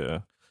och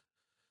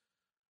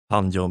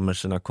han gömmer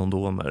sina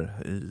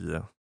kondomer i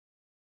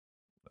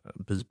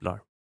biblar.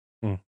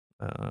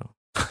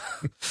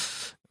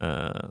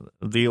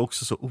 Det är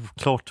också så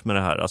oklart med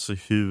det här, alltså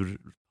hur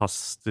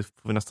pass, det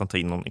får vi nästan ta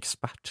in någon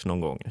expert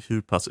någon gång,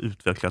 hur pass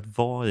utvecklat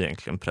var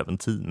egentligen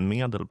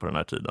preventivmedel på den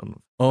här tiden?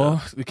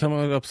 Ja, vi kan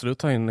väl absolut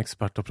ta in en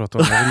expert och prata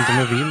om det. Jag vet inte om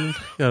jag vill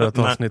göra ett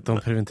avsnitt om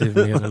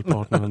preventivmedel på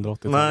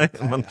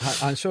 1880-talet. Nej, men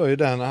han kör ju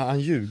den, han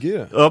ljuger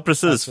ju. Ja,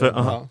 precis.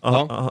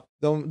 Alltså,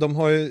 de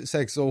har ju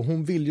sex och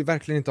hon vill ju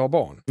verkligen inte ha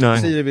barn.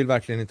 Siri vill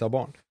verkligen inte ha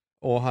barn.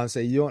 Och han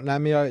säger, nej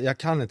men jag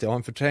kan inte, jag har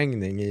en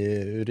förträngning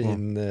i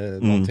urin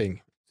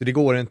någonting. Så det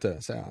går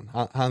inte, säger han.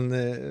 Han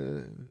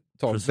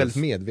tar väldigt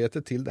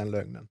medvetet till den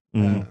lögnen.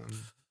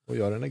 Och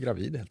gör henne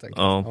gravid helt enkelt.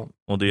 Ja,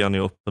 och det är han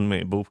ju öppen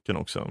med i boken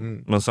också.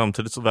 Men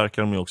samtidigt så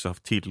verkar de ju också ha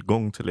haft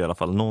tillgång till i alla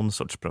fall någon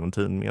sorts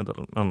preventivmedel.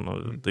 Men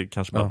det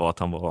kanske bara var att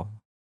han var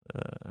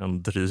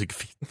en dryg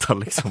fitta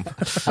liksom.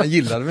 Han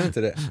gillade väl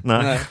inte det?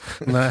 Nej.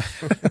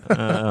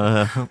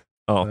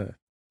 Ja.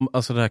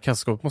 Alltså det här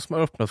kassaskåpet måste man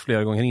ha öppnat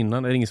flera gånger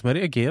innan. Är det ingen som har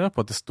reagerat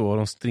på att det står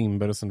om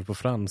Strindberg på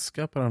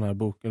franska på den här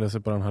boken eller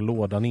på den här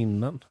lådan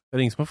innan? Är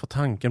det ingen som har fått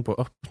tanken på att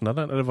öppna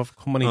den? Eller varför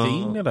kommer man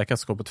inte in i det där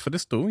kassaskåpet? För det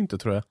står inte,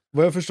 tror jag.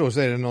 Vad jag förstår så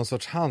är det någon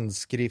sorts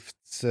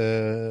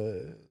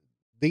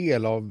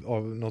handskriftsdel av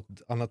något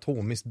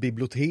anatomiskt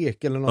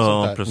bibliotek eller något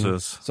sånt där.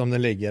 Precis. Som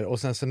den ligger. Och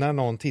sen så när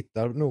någon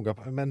tittar noga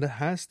på, men den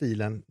här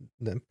stilen,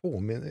 den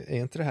påminner, är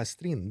inte det här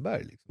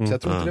Strindberg? Liksom? Så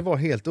jag tror inte det var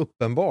helt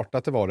uppenbart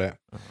att det var det.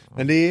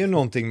 Men det är ju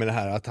någonting med det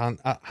här att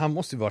han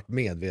måste ju varit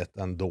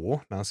medveten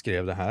då när han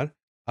skrev det här.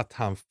 Att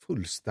han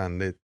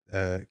fullständigt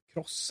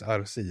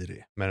krossar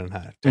Siri med den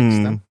här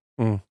texten.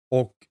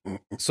 Och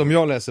som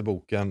jag läser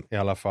boken i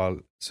alla fall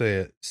så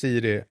är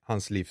Siri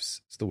hans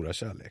livs stora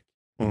kärlek.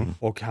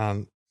 Och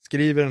han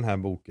skriver den här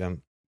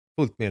boken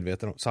fullt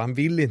medveten om. Så han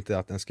vill inte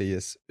att den ska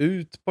ges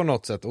ut på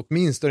något sätt.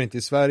 Åtminstone inte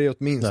i Sverige,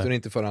 åtminstone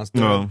inte för hans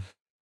död.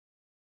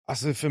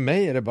 Alltså för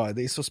mig är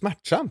det är så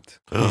smärtsamt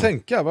att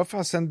tänka. Vad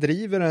fasen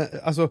driver den?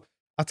 Alltså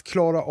att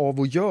klara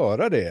av att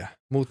göra det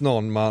mot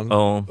någon man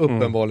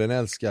uppenbarligen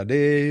älskar. Det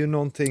är ju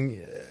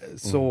någonting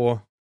så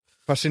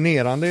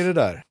fascinerande i det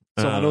där.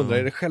 Så man undrar,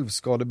 är det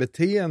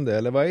självskadebeteende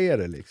eller vad är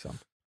det liksom?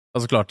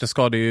 Alltså klart, det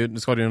skadar ju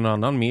någon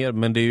annan mer,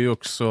 men det är ju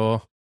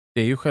också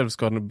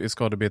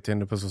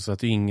självskadebeteende på så sätt att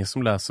det är ingen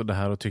som läser det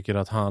här och tycker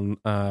att han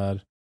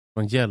är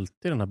en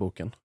hjälte i den här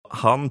boken.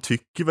 Han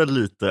tycker väl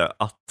lite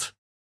att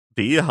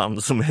det är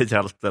han som är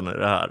hjälten i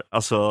det här.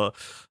 Alltså,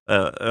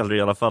 eller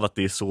i alla fall att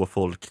det är så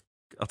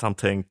att han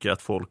tänker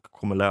att folk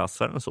kommer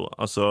läsa den så.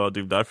 Alltså det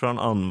är därför han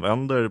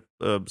använder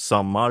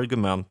samma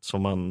argument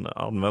som man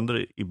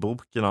använder i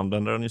boken,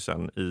 använder han ju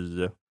sen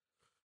i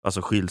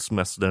alltså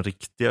den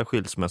riktiga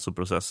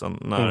skilsmässoprocessen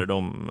när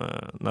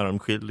de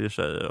skiljer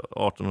sig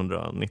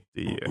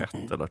 1891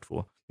 eller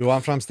 2. Jo,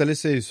 han framställer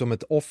sig ju som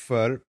ett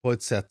offer på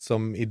ett sätt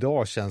som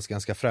idag känns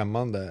ganska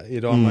främmande.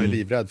 Idag är man ju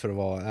livrädd för att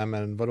vara,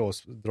 men vadå,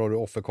 drar du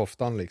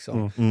offerkoftan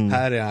liksom?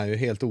 Här är han ju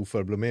helt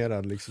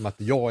oförblommerad, liksom att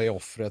jag är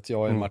offret,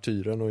 jag är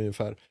martyren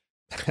ungefär.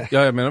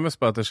 Ja, jag menar mest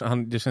bara att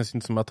det känns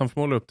inte som att han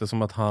förmålar upp det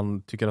som att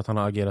han tycker att han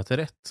har agerat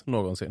rätt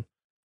någonsin.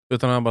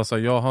 Utan han bara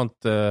säger, jag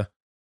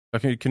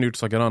kunde gjort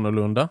saker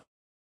annorlunda.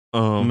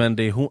 Men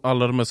det är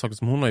alla de här saker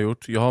som hon har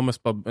gjort. Jag har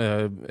mest bara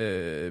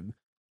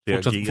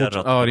jag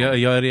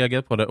har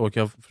reagerat på det och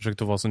jag har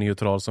försökt att vara så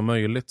neutral som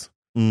möjligt.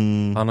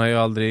 Han har ju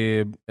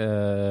aldrig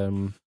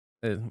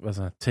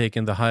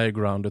taken the high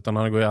ground, utan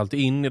han går ju alltid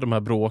in i de här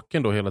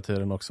bråken då hela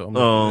tiden också, om du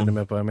är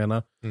med på vad jag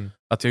menar.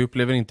 Att jag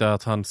upplever inte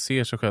att han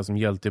ser sig själv som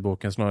hjälte i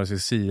boken, snarare ser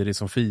Siri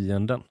som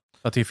fienden.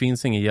 Att det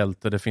finns ingen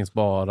hjälte, det finns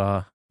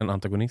bara en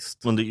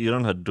antagonist. Men det är ju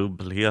den här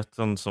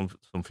dubbelheten som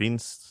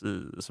finns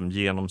som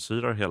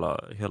genomsyrar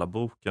hela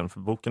boken. För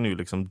boken är ju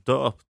liksom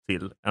döpt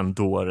till en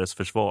dåres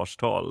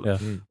försvarstal.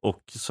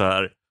 Och så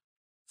här,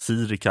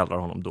 Siri kallar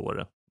honom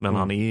dåre. Men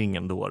han är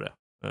ingen dåre.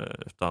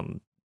 Utan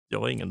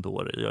jag är ingen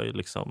dåre.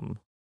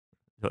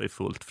 Jag är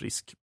fullt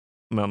frisk.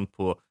 Men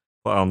på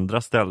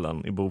andra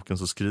ställen i boken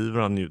så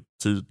skriver han ju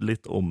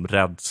tydligt om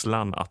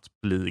rädslan att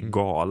bli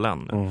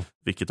galen.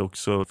 Vilket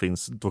också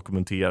finns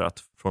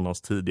dokumenterat från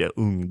hans tidiga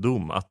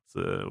ungdom.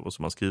 Och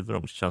som han skriver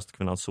om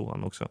tjänstekvinnans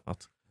son också.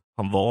 Att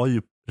han var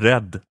ju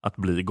rädd att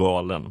bli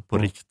galen på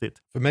riktigt.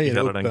 För mig är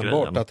det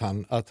uppenbart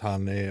att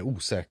han är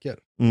osäker.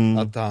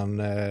 Att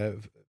han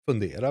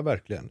funderar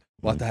verkligen.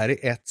 Och att det här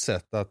är ett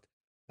sätt att,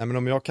 nej men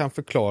om jag kan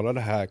förklara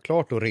det här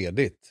klart och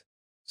redigt,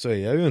 så är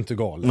jag ju inte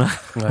galen.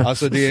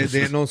 Alltså det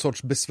är någon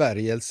sorts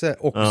besvärjelse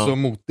också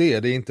mot det.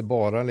 Det är inte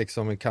bara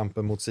liksom en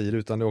kampen mot Siri,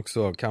 utan det är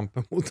också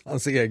kampen mot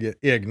hans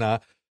egna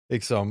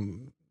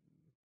liksom,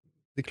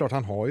 det är klart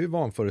han har ju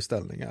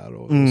vanföreställningar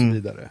och så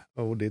vidare.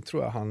 Och det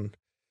tror jag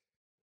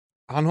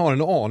han har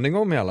en aning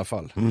om i alla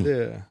fall.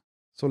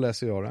 Så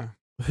läser jag det.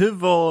 Hur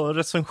var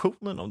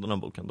recensionen av den här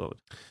boken, David?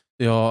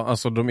 Ja,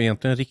 alltså de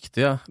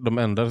egentligen de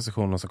enda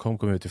recensionerna som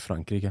kom ut i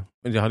Frankrike.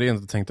 Jag hade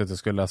inte tänkt att jag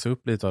skulle läsa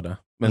upp lite av det.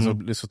 Men så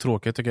blir det så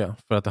tråkigt tycker jag.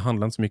 För att det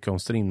handlar inte så mycket om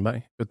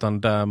Strindberg.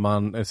 Utan där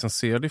man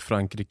recenserade i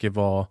Frankrike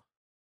var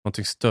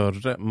någonting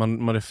större.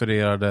 Man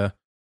refererade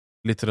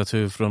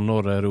litteratur från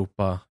norra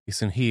Europa i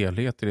sin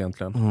helhet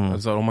egentligen.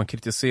 Alltså, om man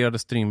kritiserade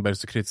Strindberg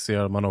så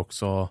kritiserade man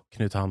också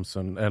Knut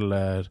Hamsun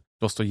eller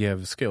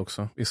Dostojevskij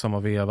också i samma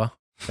veva.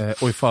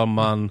 Och ifall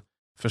man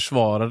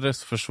försvarade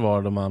så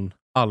försvarade man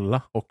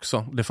alla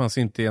också. Det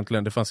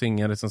fanns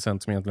ingen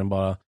recensent som egentligen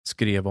bara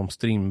skrev om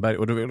Strindberg.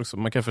 Och det var också,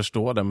 man kan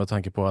förstå det med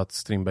tanke på att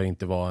Strindberg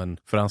inte var en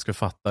fransk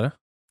författare.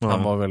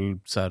 Han var väl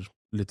så här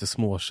lite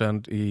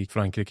småkänd i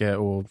Frankrike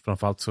och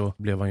framförallt så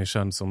blev han ju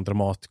känd som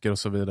dramatiker och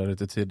så vidare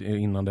lite tid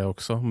innan det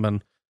också.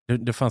 Men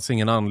det fanns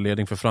ingen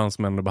anledning för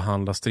fransmän att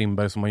behandla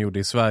Strindberg som man gjorde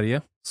i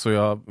Sverige. Så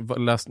jag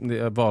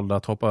valde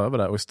att hoppa över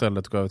det och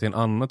istället gå över till en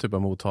annan typ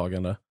av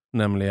mottagande.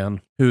 Nämligen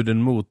hur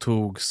den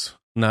mottogs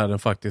när den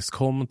faktiskt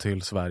kom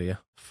till Sverige.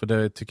 För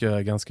det tycker jag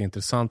är ganska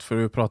intressant. För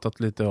du har pratat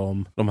lite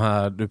om de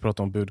här, du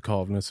pratar om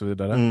budkavlen och så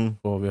vidare.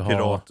 Och vi har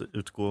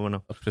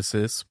piratutgåvorna.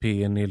 Precis,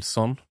 P.E.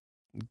 Nilsson.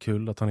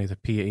 Kul att han heter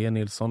P.E.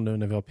 Nilsson nu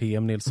när vi har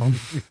P.M. Nilsson.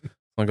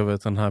 Han gav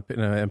ut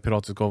en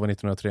piratutgåva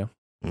 1903.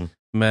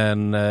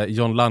 Men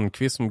John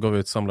Landqvist som gav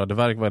ut samlade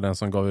verk var den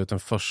som gav ut den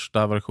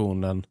första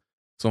versionen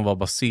som var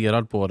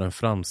baserad på den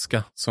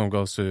franska som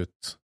gavs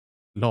ut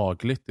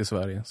lagligt i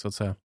Sverige så att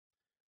säga.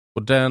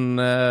 Och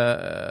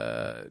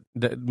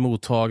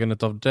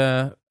mottagandet av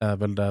det är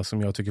väl det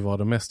som jag tycker var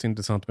det mest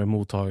intressanta med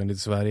mottagandet i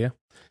Sverige.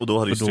 Och då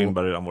hade ju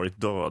Strindberg redan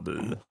varit död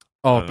i...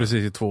 Ja,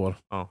 precis i 2 år.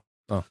 Ja.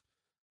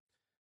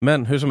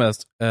 Men hur som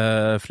helst,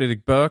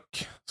 Fredrik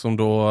Böök som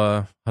då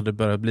hade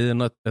börjat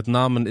bli ett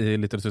namn i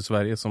litteratur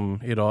Sverige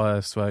som idag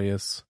är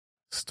Sveriges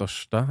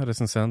största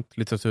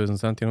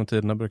litteraturrecensent genom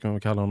tiderna brukar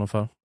man kalla honom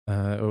för.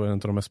 Och en av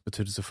de mest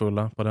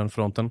betydelsefulla på den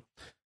fronten.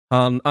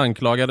 Han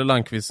anklagade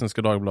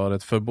Landqvistska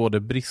Dagbladet för både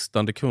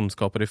bristande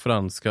kunskaper i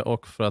franska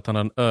och för att han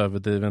har en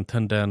överdriven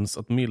tendens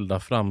att milda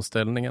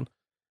framställningen.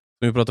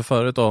 Vi pratade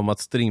förut om att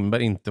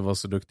Strindberg inte var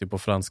så duktig på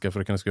franska för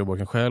att kunna skriva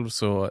boken själv,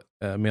 så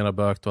menar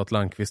Böök då att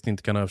Landqvist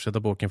inte kan översätta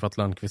boken för att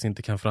Landqvist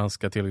inte kan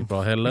franska tillräckligt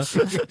bra heller.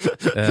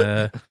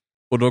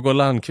 Och då går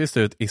Landqvist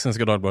ut i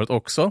Svenska Dagbladet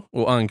också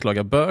och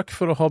anklagar Böök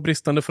för att ha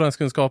bristande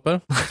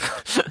franskkunskaper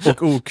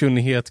och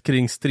okunnighet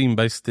kring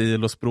Strindbergs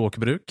stil och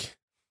språkbruk.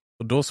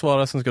 Och då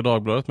svarar Svenska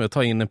Dagbladet med att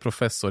ta in en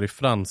professor i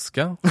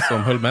franska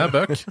som höll med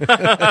Böök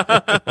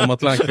om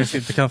att Landqvist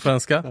inte kan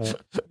franska.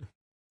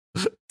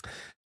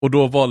 Och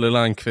då valde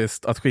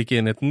Landqvist att skicka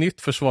in ett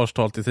nytt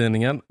försvarstal till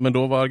tidningen. Men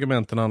då var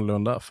argumenten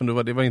annorlunda.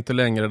 För det var inte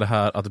längre det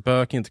här att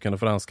Böök inte kunde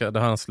franska. Det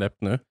har han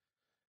släppt nu.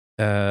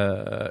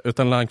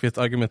 Utan Landqvist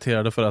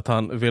argumenterade för att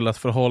han ville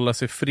förhålla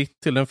sig fritt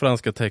till den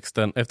franska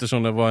texten.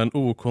 Eftersom det var en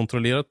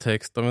okontrollerad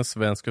text av en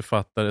svensk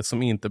författare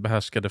som inte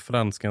behärskade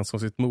franskan som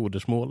sitt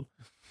modersmål.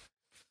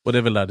 Och det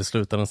är väl där det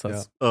slutar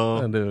någonstans.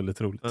 Ja. Det är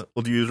väldigt roligt.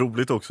 Och det är ju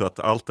roligt också att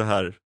allt det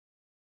här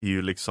är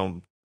ju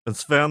liksom en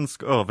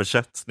svensk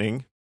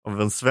översättning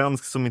av en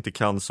svensk som inte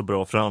kan så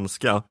bra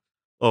franska,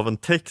 av en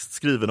text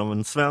skriven av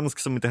en svensk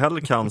som inte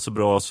heller kan så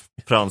bra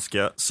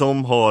franska,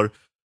 som har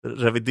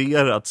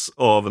reviderats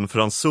av en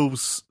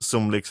fransos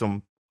som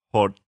liksom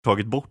har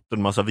tagit bort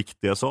en massa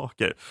viktiga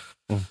saker.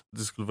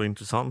 Det skulle vara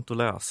intressant att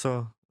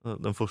läsa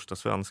den första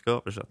svenska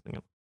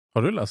översättningen.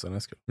 Har du läst den,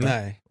 Eskil?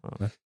 Nej.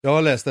 Jag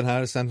har läst den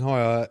här, sen har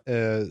jag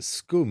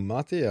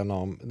skummat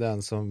igenom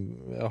den som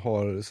jag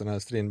har sån här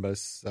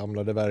Strindbergs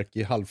samlade verk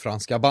i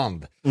halvfranska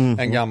band.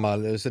 En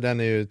gammal, så den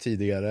är ju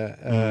tidigare.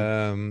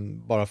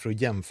 Bara för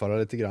att jämföra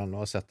lite grann och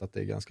ha sett att det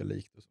är ganska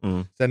likt.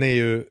 Sen är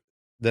ju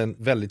den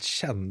väldigt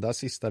kända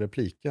sista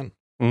repliken.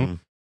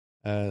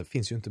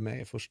 Finns ju inte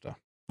med i första.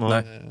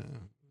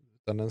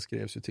 Utan den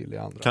skrevs ju till i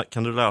andra.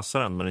 Kan du läsa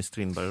den med din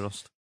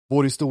Strindberg-röst?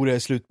 Vår historia är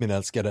slut, min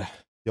älskade.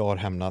 Jag har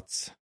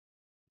hämnats.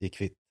 Gick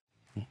kvitt.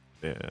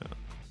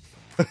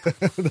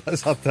 Där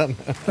satt den.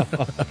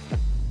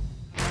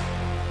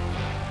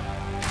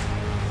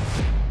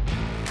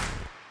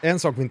 En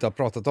sak vi inte har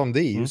pratat om,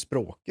 det är ju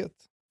språket.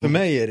 För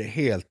mig är det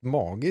helt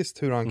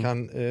magiskt hur han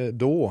kan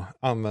då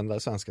använda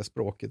svenska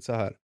språket så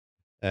här.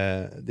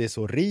 Det är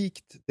så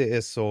rikt, det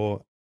är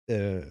så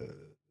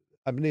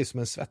det är som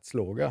en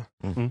svetslåga.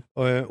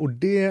 Och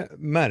det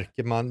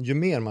märker man ju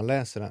mer man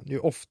läser den, ju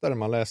oftare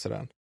man läser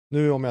den.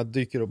 Nu om jag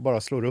dyker och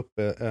bara slår upp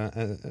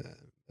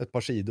ett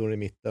par sidor i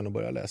mitten och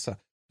börjar läsa,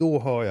 då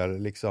hör jag det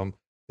liksom,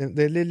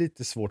 det är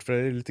lite svårt för det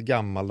är lite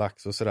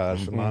gammaldags och sådär,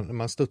 så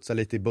man studsar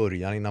lite i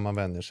början innan man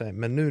vänjer sig.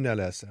 Men nu när jag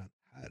läser den,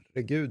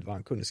 herregud vad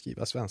han kunde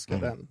skriva svenska,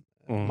 den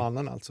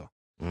mannen alltså.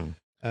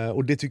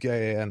 Och det tycker jag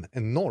är en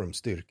enorm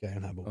styrka i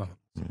den här boken.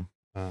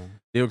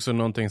 Det är också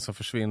någonting som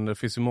försvinner. Det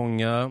finns ju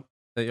många,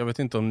 jag vet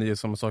inte om ni är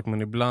samma sak,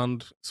 men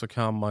ibland så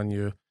kan man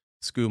ju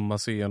skumma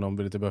sig igenom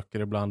lite böcker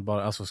ibland,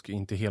 bara, alltså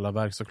inte hela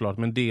verk såklart,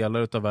 men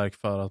delar utav verk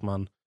för att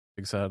man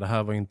så här, det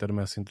här var inte det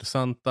mest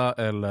intressanta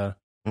eller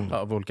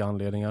av olika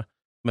anledningar.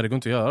 Men det går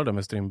inte att göra det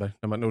med Strindberg.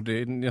 Och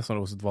det är nästan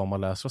oavsett vad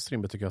man läser av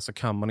Strindberg tycker jag, så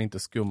kan man inte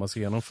skumma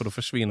sig igenom för då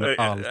försvinner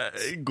allt.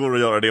 Går att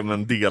göra det med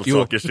en del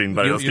saker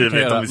Strindberg. Jag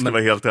skriver om vi ska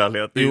vara helt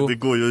ärliga. Det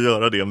går ju att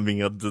göra det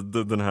med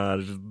den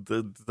här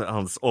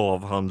hans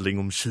avhandling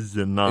om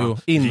Kina.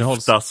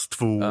 Giftas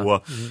 2.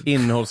 Ja.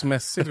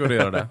 Innehållsmässigt går det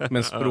att göra det.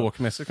 Men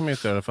språkmässigt kan man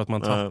inte göra det för att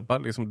man tappar.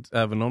 Liksom,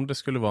 även om det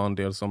skulle vara en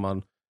del som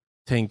man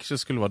tänker sig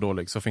skulle vara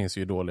dålig, så finns det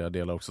ju dåliga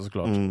delar också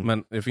såklart.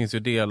 Men det finns ju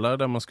delar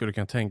där man skulle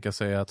kunna tänka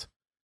sig att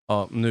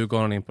nu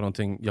går han in på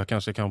någonting, jag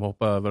kanske kan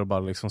hoppa över och bara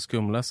liksom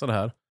skumläsa det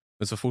här.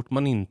 Men så fort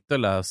man inte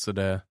läser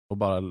det och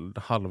bara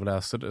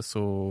halvläser det,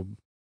 så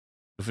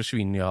då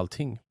försvinner ju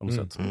allting på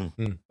något sätt.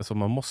 Alltså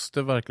man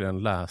måste verkligen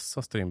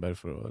läsa Strindberg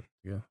för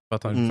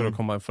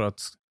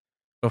att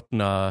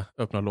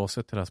öppna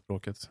låset till det här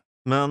språket.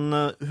 Men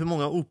hur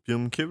många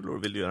opiumkulor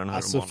vill du göra den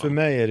här romanen? För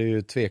mig är det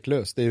ju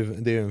tveklöst. Det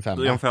är ju en 5.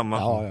 Det är en 5.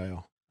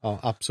 Ja,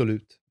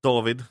 absolut.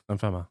 David? En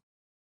 5. Det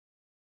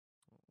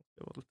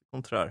var lite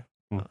konträr.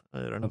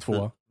 Jag gör en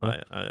 2.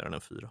 Nej, jag gör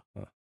en 4.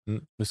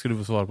 Nu ska du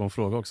få svara på en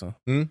fråga också.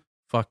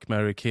 Fuck,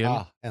 marry, kill.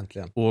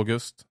 Äntligen.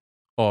 August.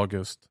 Har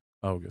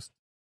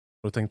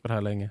du tänkt på det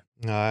här länge?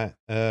 Nej,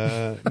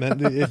 men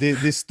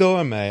det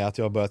stör mig att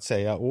jag har börjat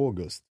säga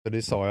August. För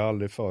det sa jag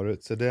aldrig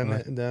förut. Så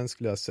den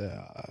skulle jag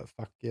säga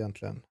fuck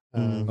egentligen.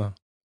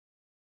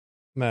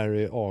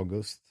 Marry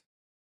August.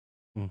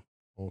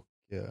 Och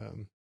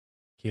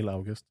Kill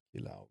August.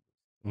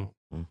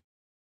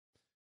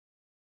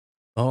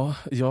 Ja,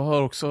 jag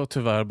har också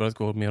tyvärr börjat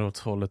gå mer åt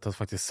hållet att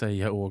faktiskt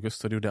säga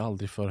August. Och det gjorde jag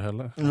aldrig för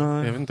heller.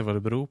 Nej. Jag vet inte vad det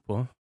beror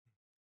på.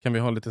 Kan vi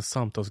ha en liten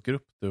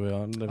samtalsgrupp du och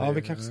jag? Ja,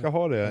 vi kanske ska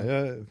ha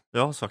det.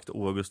 Jag har sagt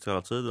August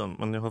hela tiden,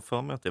 men jag har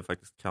för mig att det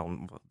faktiskt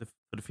kan.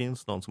 För det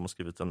finns någon som har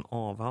skrivit en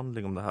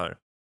avhandling om det här.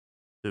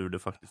 Hur det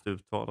faktiskt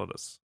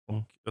uttalades.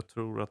 Och jag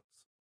tror att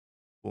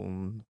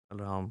hon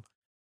eller han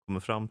kommer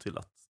fram till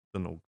att det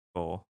nog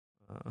var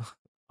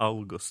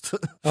August.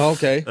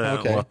 Okej.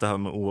 Och att det här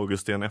med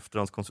August är en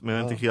efterhandskoncept. Men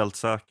jag är inte helt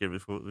säker. Vi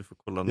får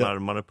kolla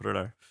närmare på det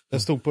där.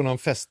 Jag stod på någon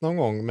fest någon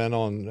gång med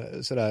någon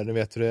sådär, ni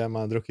vet hur det är,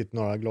 man har druckit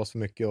några glas för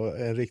mycket och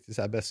en riktigt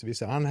så här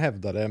besserwisser. Han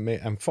hävdade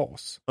med en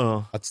fas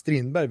att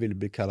Strindberg ville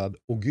bli kallad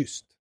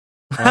August.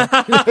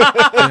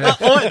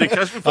 Oj, det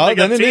kanske vi får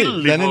lägga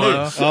till. Den är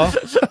ny. Ja,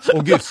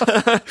 August.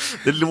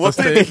 Det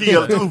låter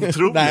helt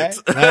otroligt.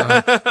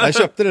 Nej, jag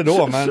köpte det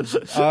då, men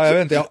jag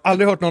vet inte, jag har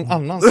aldrig hört någon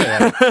annan säga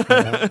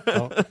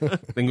det.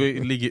 Den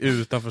ligger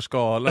utanför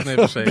skalan i och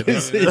för sig.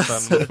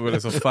 Precis. Man får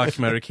liksom fuck,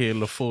 marry,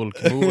 kill och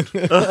folkmord.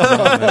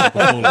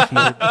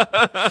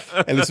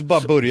 Eller så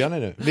bara börjar ni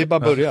nu. Vi bara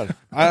börjar.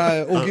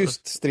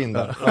 August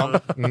Strindberg.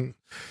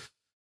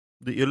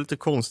 Det är lite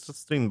konstigt att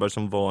Strindberg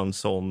som var en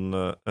sån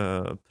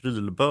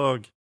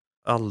prylbög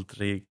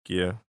aldrig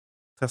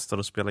testade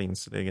att spela in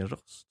sin egen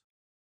röst.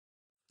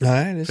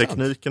 Nej, det är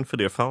Tekniken för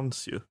det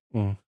fanns ju.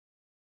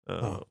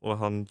 Och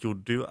han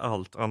gjorde ju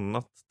allt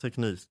annat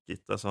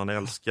teknikigt. Alltså han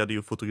älskade ju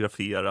att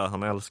fotografera.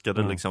 Han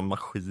älskade liksom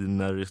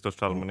maskiner i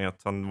största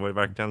allmänhet. Han var ju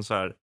verkligen så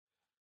här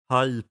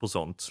haj på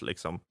sånt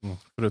liksom.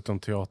 Förutom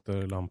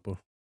teaterlampor.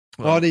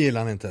 Ja, det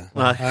gillar han inte.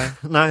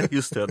 Nej,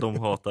 just det, de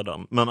hatar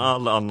den. Men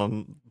all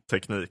annan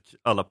teknik,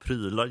 alla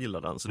prylar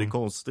gillar den. Så det är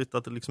konstigt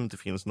att det liksom inte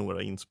finns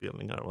några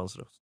inspelningar av hans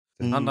röst.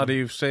 Han hade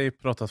ju för sig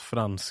pratat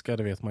franska,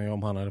 det vet man ju,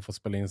 om han hade fått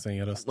spela in sin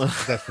egen röst.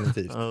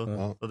 Definitivt.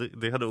 Och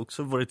det hade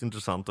också varit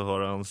intressant att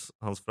höra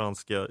hans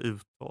franska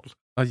uttal.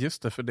 Ja,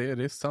 just det, för det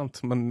är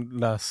sant. Man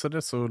läser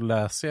det så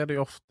läser jag det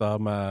ofta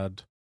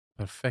med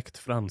perfekt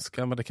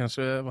franska. Men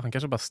han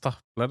kanske bara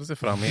stapplade sig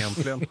fram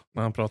egentligen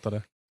när han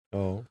pratade.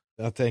 Ja.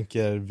 Jag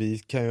tänker, vi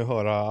kan ju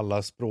höra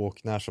alla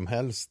språk när som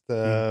helst. Det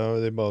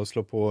är bara att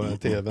slå på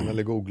tvn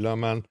eller googla.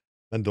 Men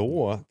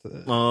då...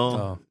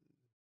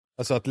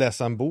 Alltså att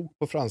läsa en bok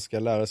på franska,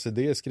 lära sig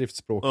det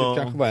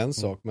skriftspråket kanske var en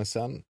sak. Men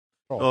sen...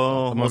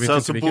 och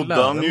sen så bodde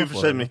han ju för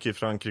sig mycket i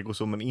Frankrike och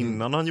så. Men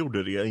innan han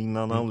gjorde det,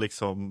 han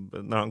liksom...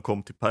 När han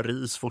kom till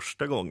Paris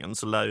första gången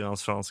så lär ju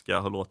hans franska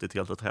ha låtit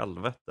helt åt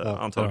helvete,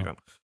 antagligen.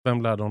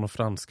 Vem lärde honom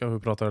franska? Hur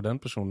pratade den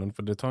personen?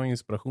 För det tar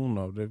inspiration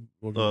av det.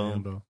 Vågar vi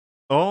ändå...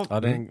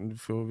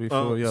 vi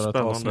får göra ett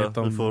avsnitt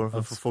om... Vi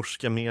får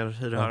forska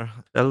mer i det här.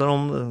 Eller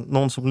om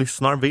någon som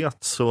lyssnar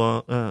vet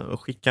så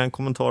skicka en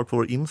kommentar på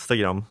vår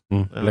Instagram.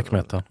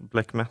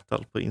 Black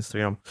Metal på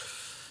Instagram.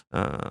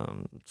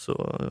 Så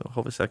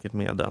har vi säkert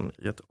med den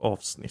i ett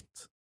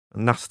avsnitt.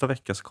 Nästa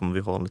vecka så kommer vi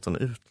ha en liten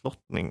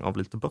utlottning av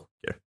lite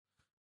böcker.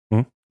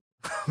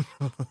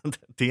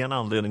 Det är en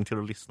anledning till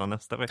att lyssna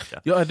nästa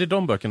vecka. Ja, är det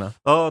de böckerna?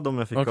 Ja, de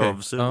jag fick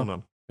av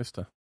Simonen. Just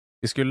det.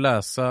 Vi skulle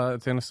läsa,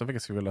 till nästa vecka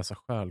ska vi läsa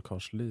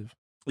Skärkarlsliv.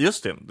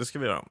 Just det ska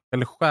vi göra.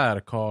 Eller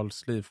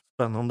Skärkarlsliv.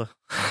 Spännande.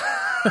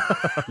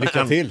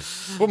 Lycka till,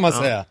 får man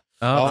säga.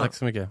 Ja, tack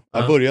så mycket.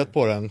 Jag har börjat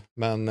på den,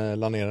 men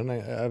la ner den,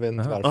 jag vet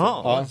inte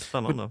varför.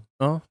 Spännande.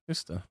 Ja,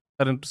 just det.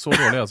 Är den så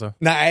dålig alltså?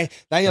 Nej,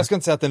 jag ska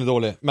inte säga att den är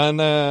dålig. Men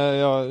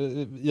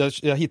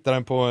jag hittade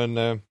den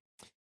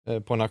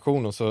på en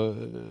auktion och så,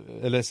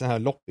 eller sån här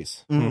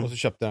loppis. Och så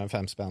köpte jag den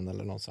 5 spänn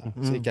eller något så här.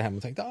 Så gick jag hem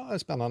och tänkte,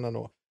 spännande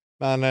ändå.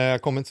 Men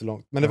jag kom inte så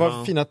långt. Men det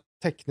var fina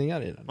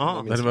teckningar i den.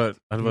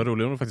 Det var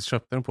roligt om du faktiskt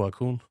köpte den på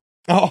auktion.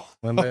 Ja,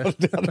 Men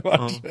det hade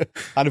varit.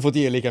 Hade fått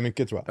ge lika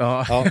mycket tror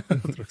jag. Ja.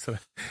 Jag tror också det.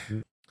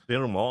 Det är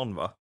en roman,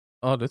 va?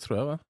 Ja, det tror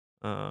jag, va?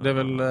 Det är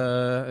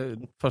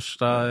väl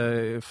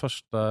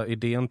första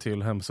idén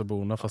till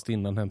Hemsöborna, fast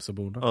innan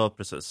Hemsöborna. Ja,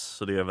 precis.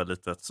 Så det är väl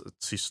lite ett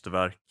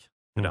systerverk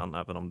till den,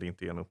 även om det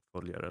inte är en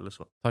uppföljare eller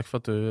så. Tack för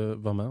att du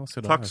var med oss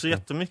idag. Tack så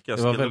jättemycket,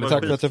 Eskil. Det var väldigt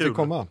tack för att jag fick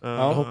komma.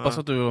 Jag hoppas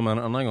att du var med en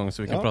annan gång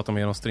så vi kan prata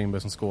mer om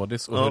Strindberg som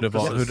skådis och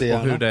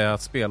hur det är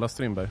att spela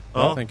Strindberg.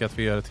 Jag tänker att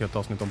vi gör ett helt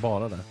avsnitt om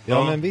bara det.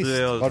 Ja, men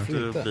visst.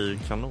 Varför inte? Det blir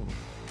kanon.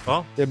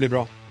 Ja. Det blir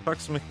bra. Tack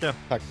så mycket.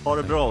 Tack. Ha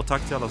det bra och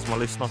tack till alla som har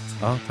lyssnat.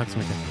 Ja, tack så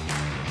mycket.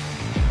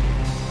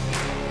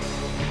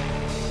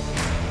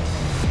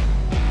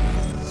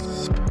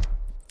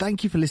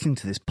 Thank you for listening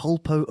to this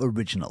Polpo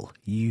original.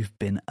 You've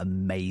been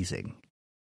amazing.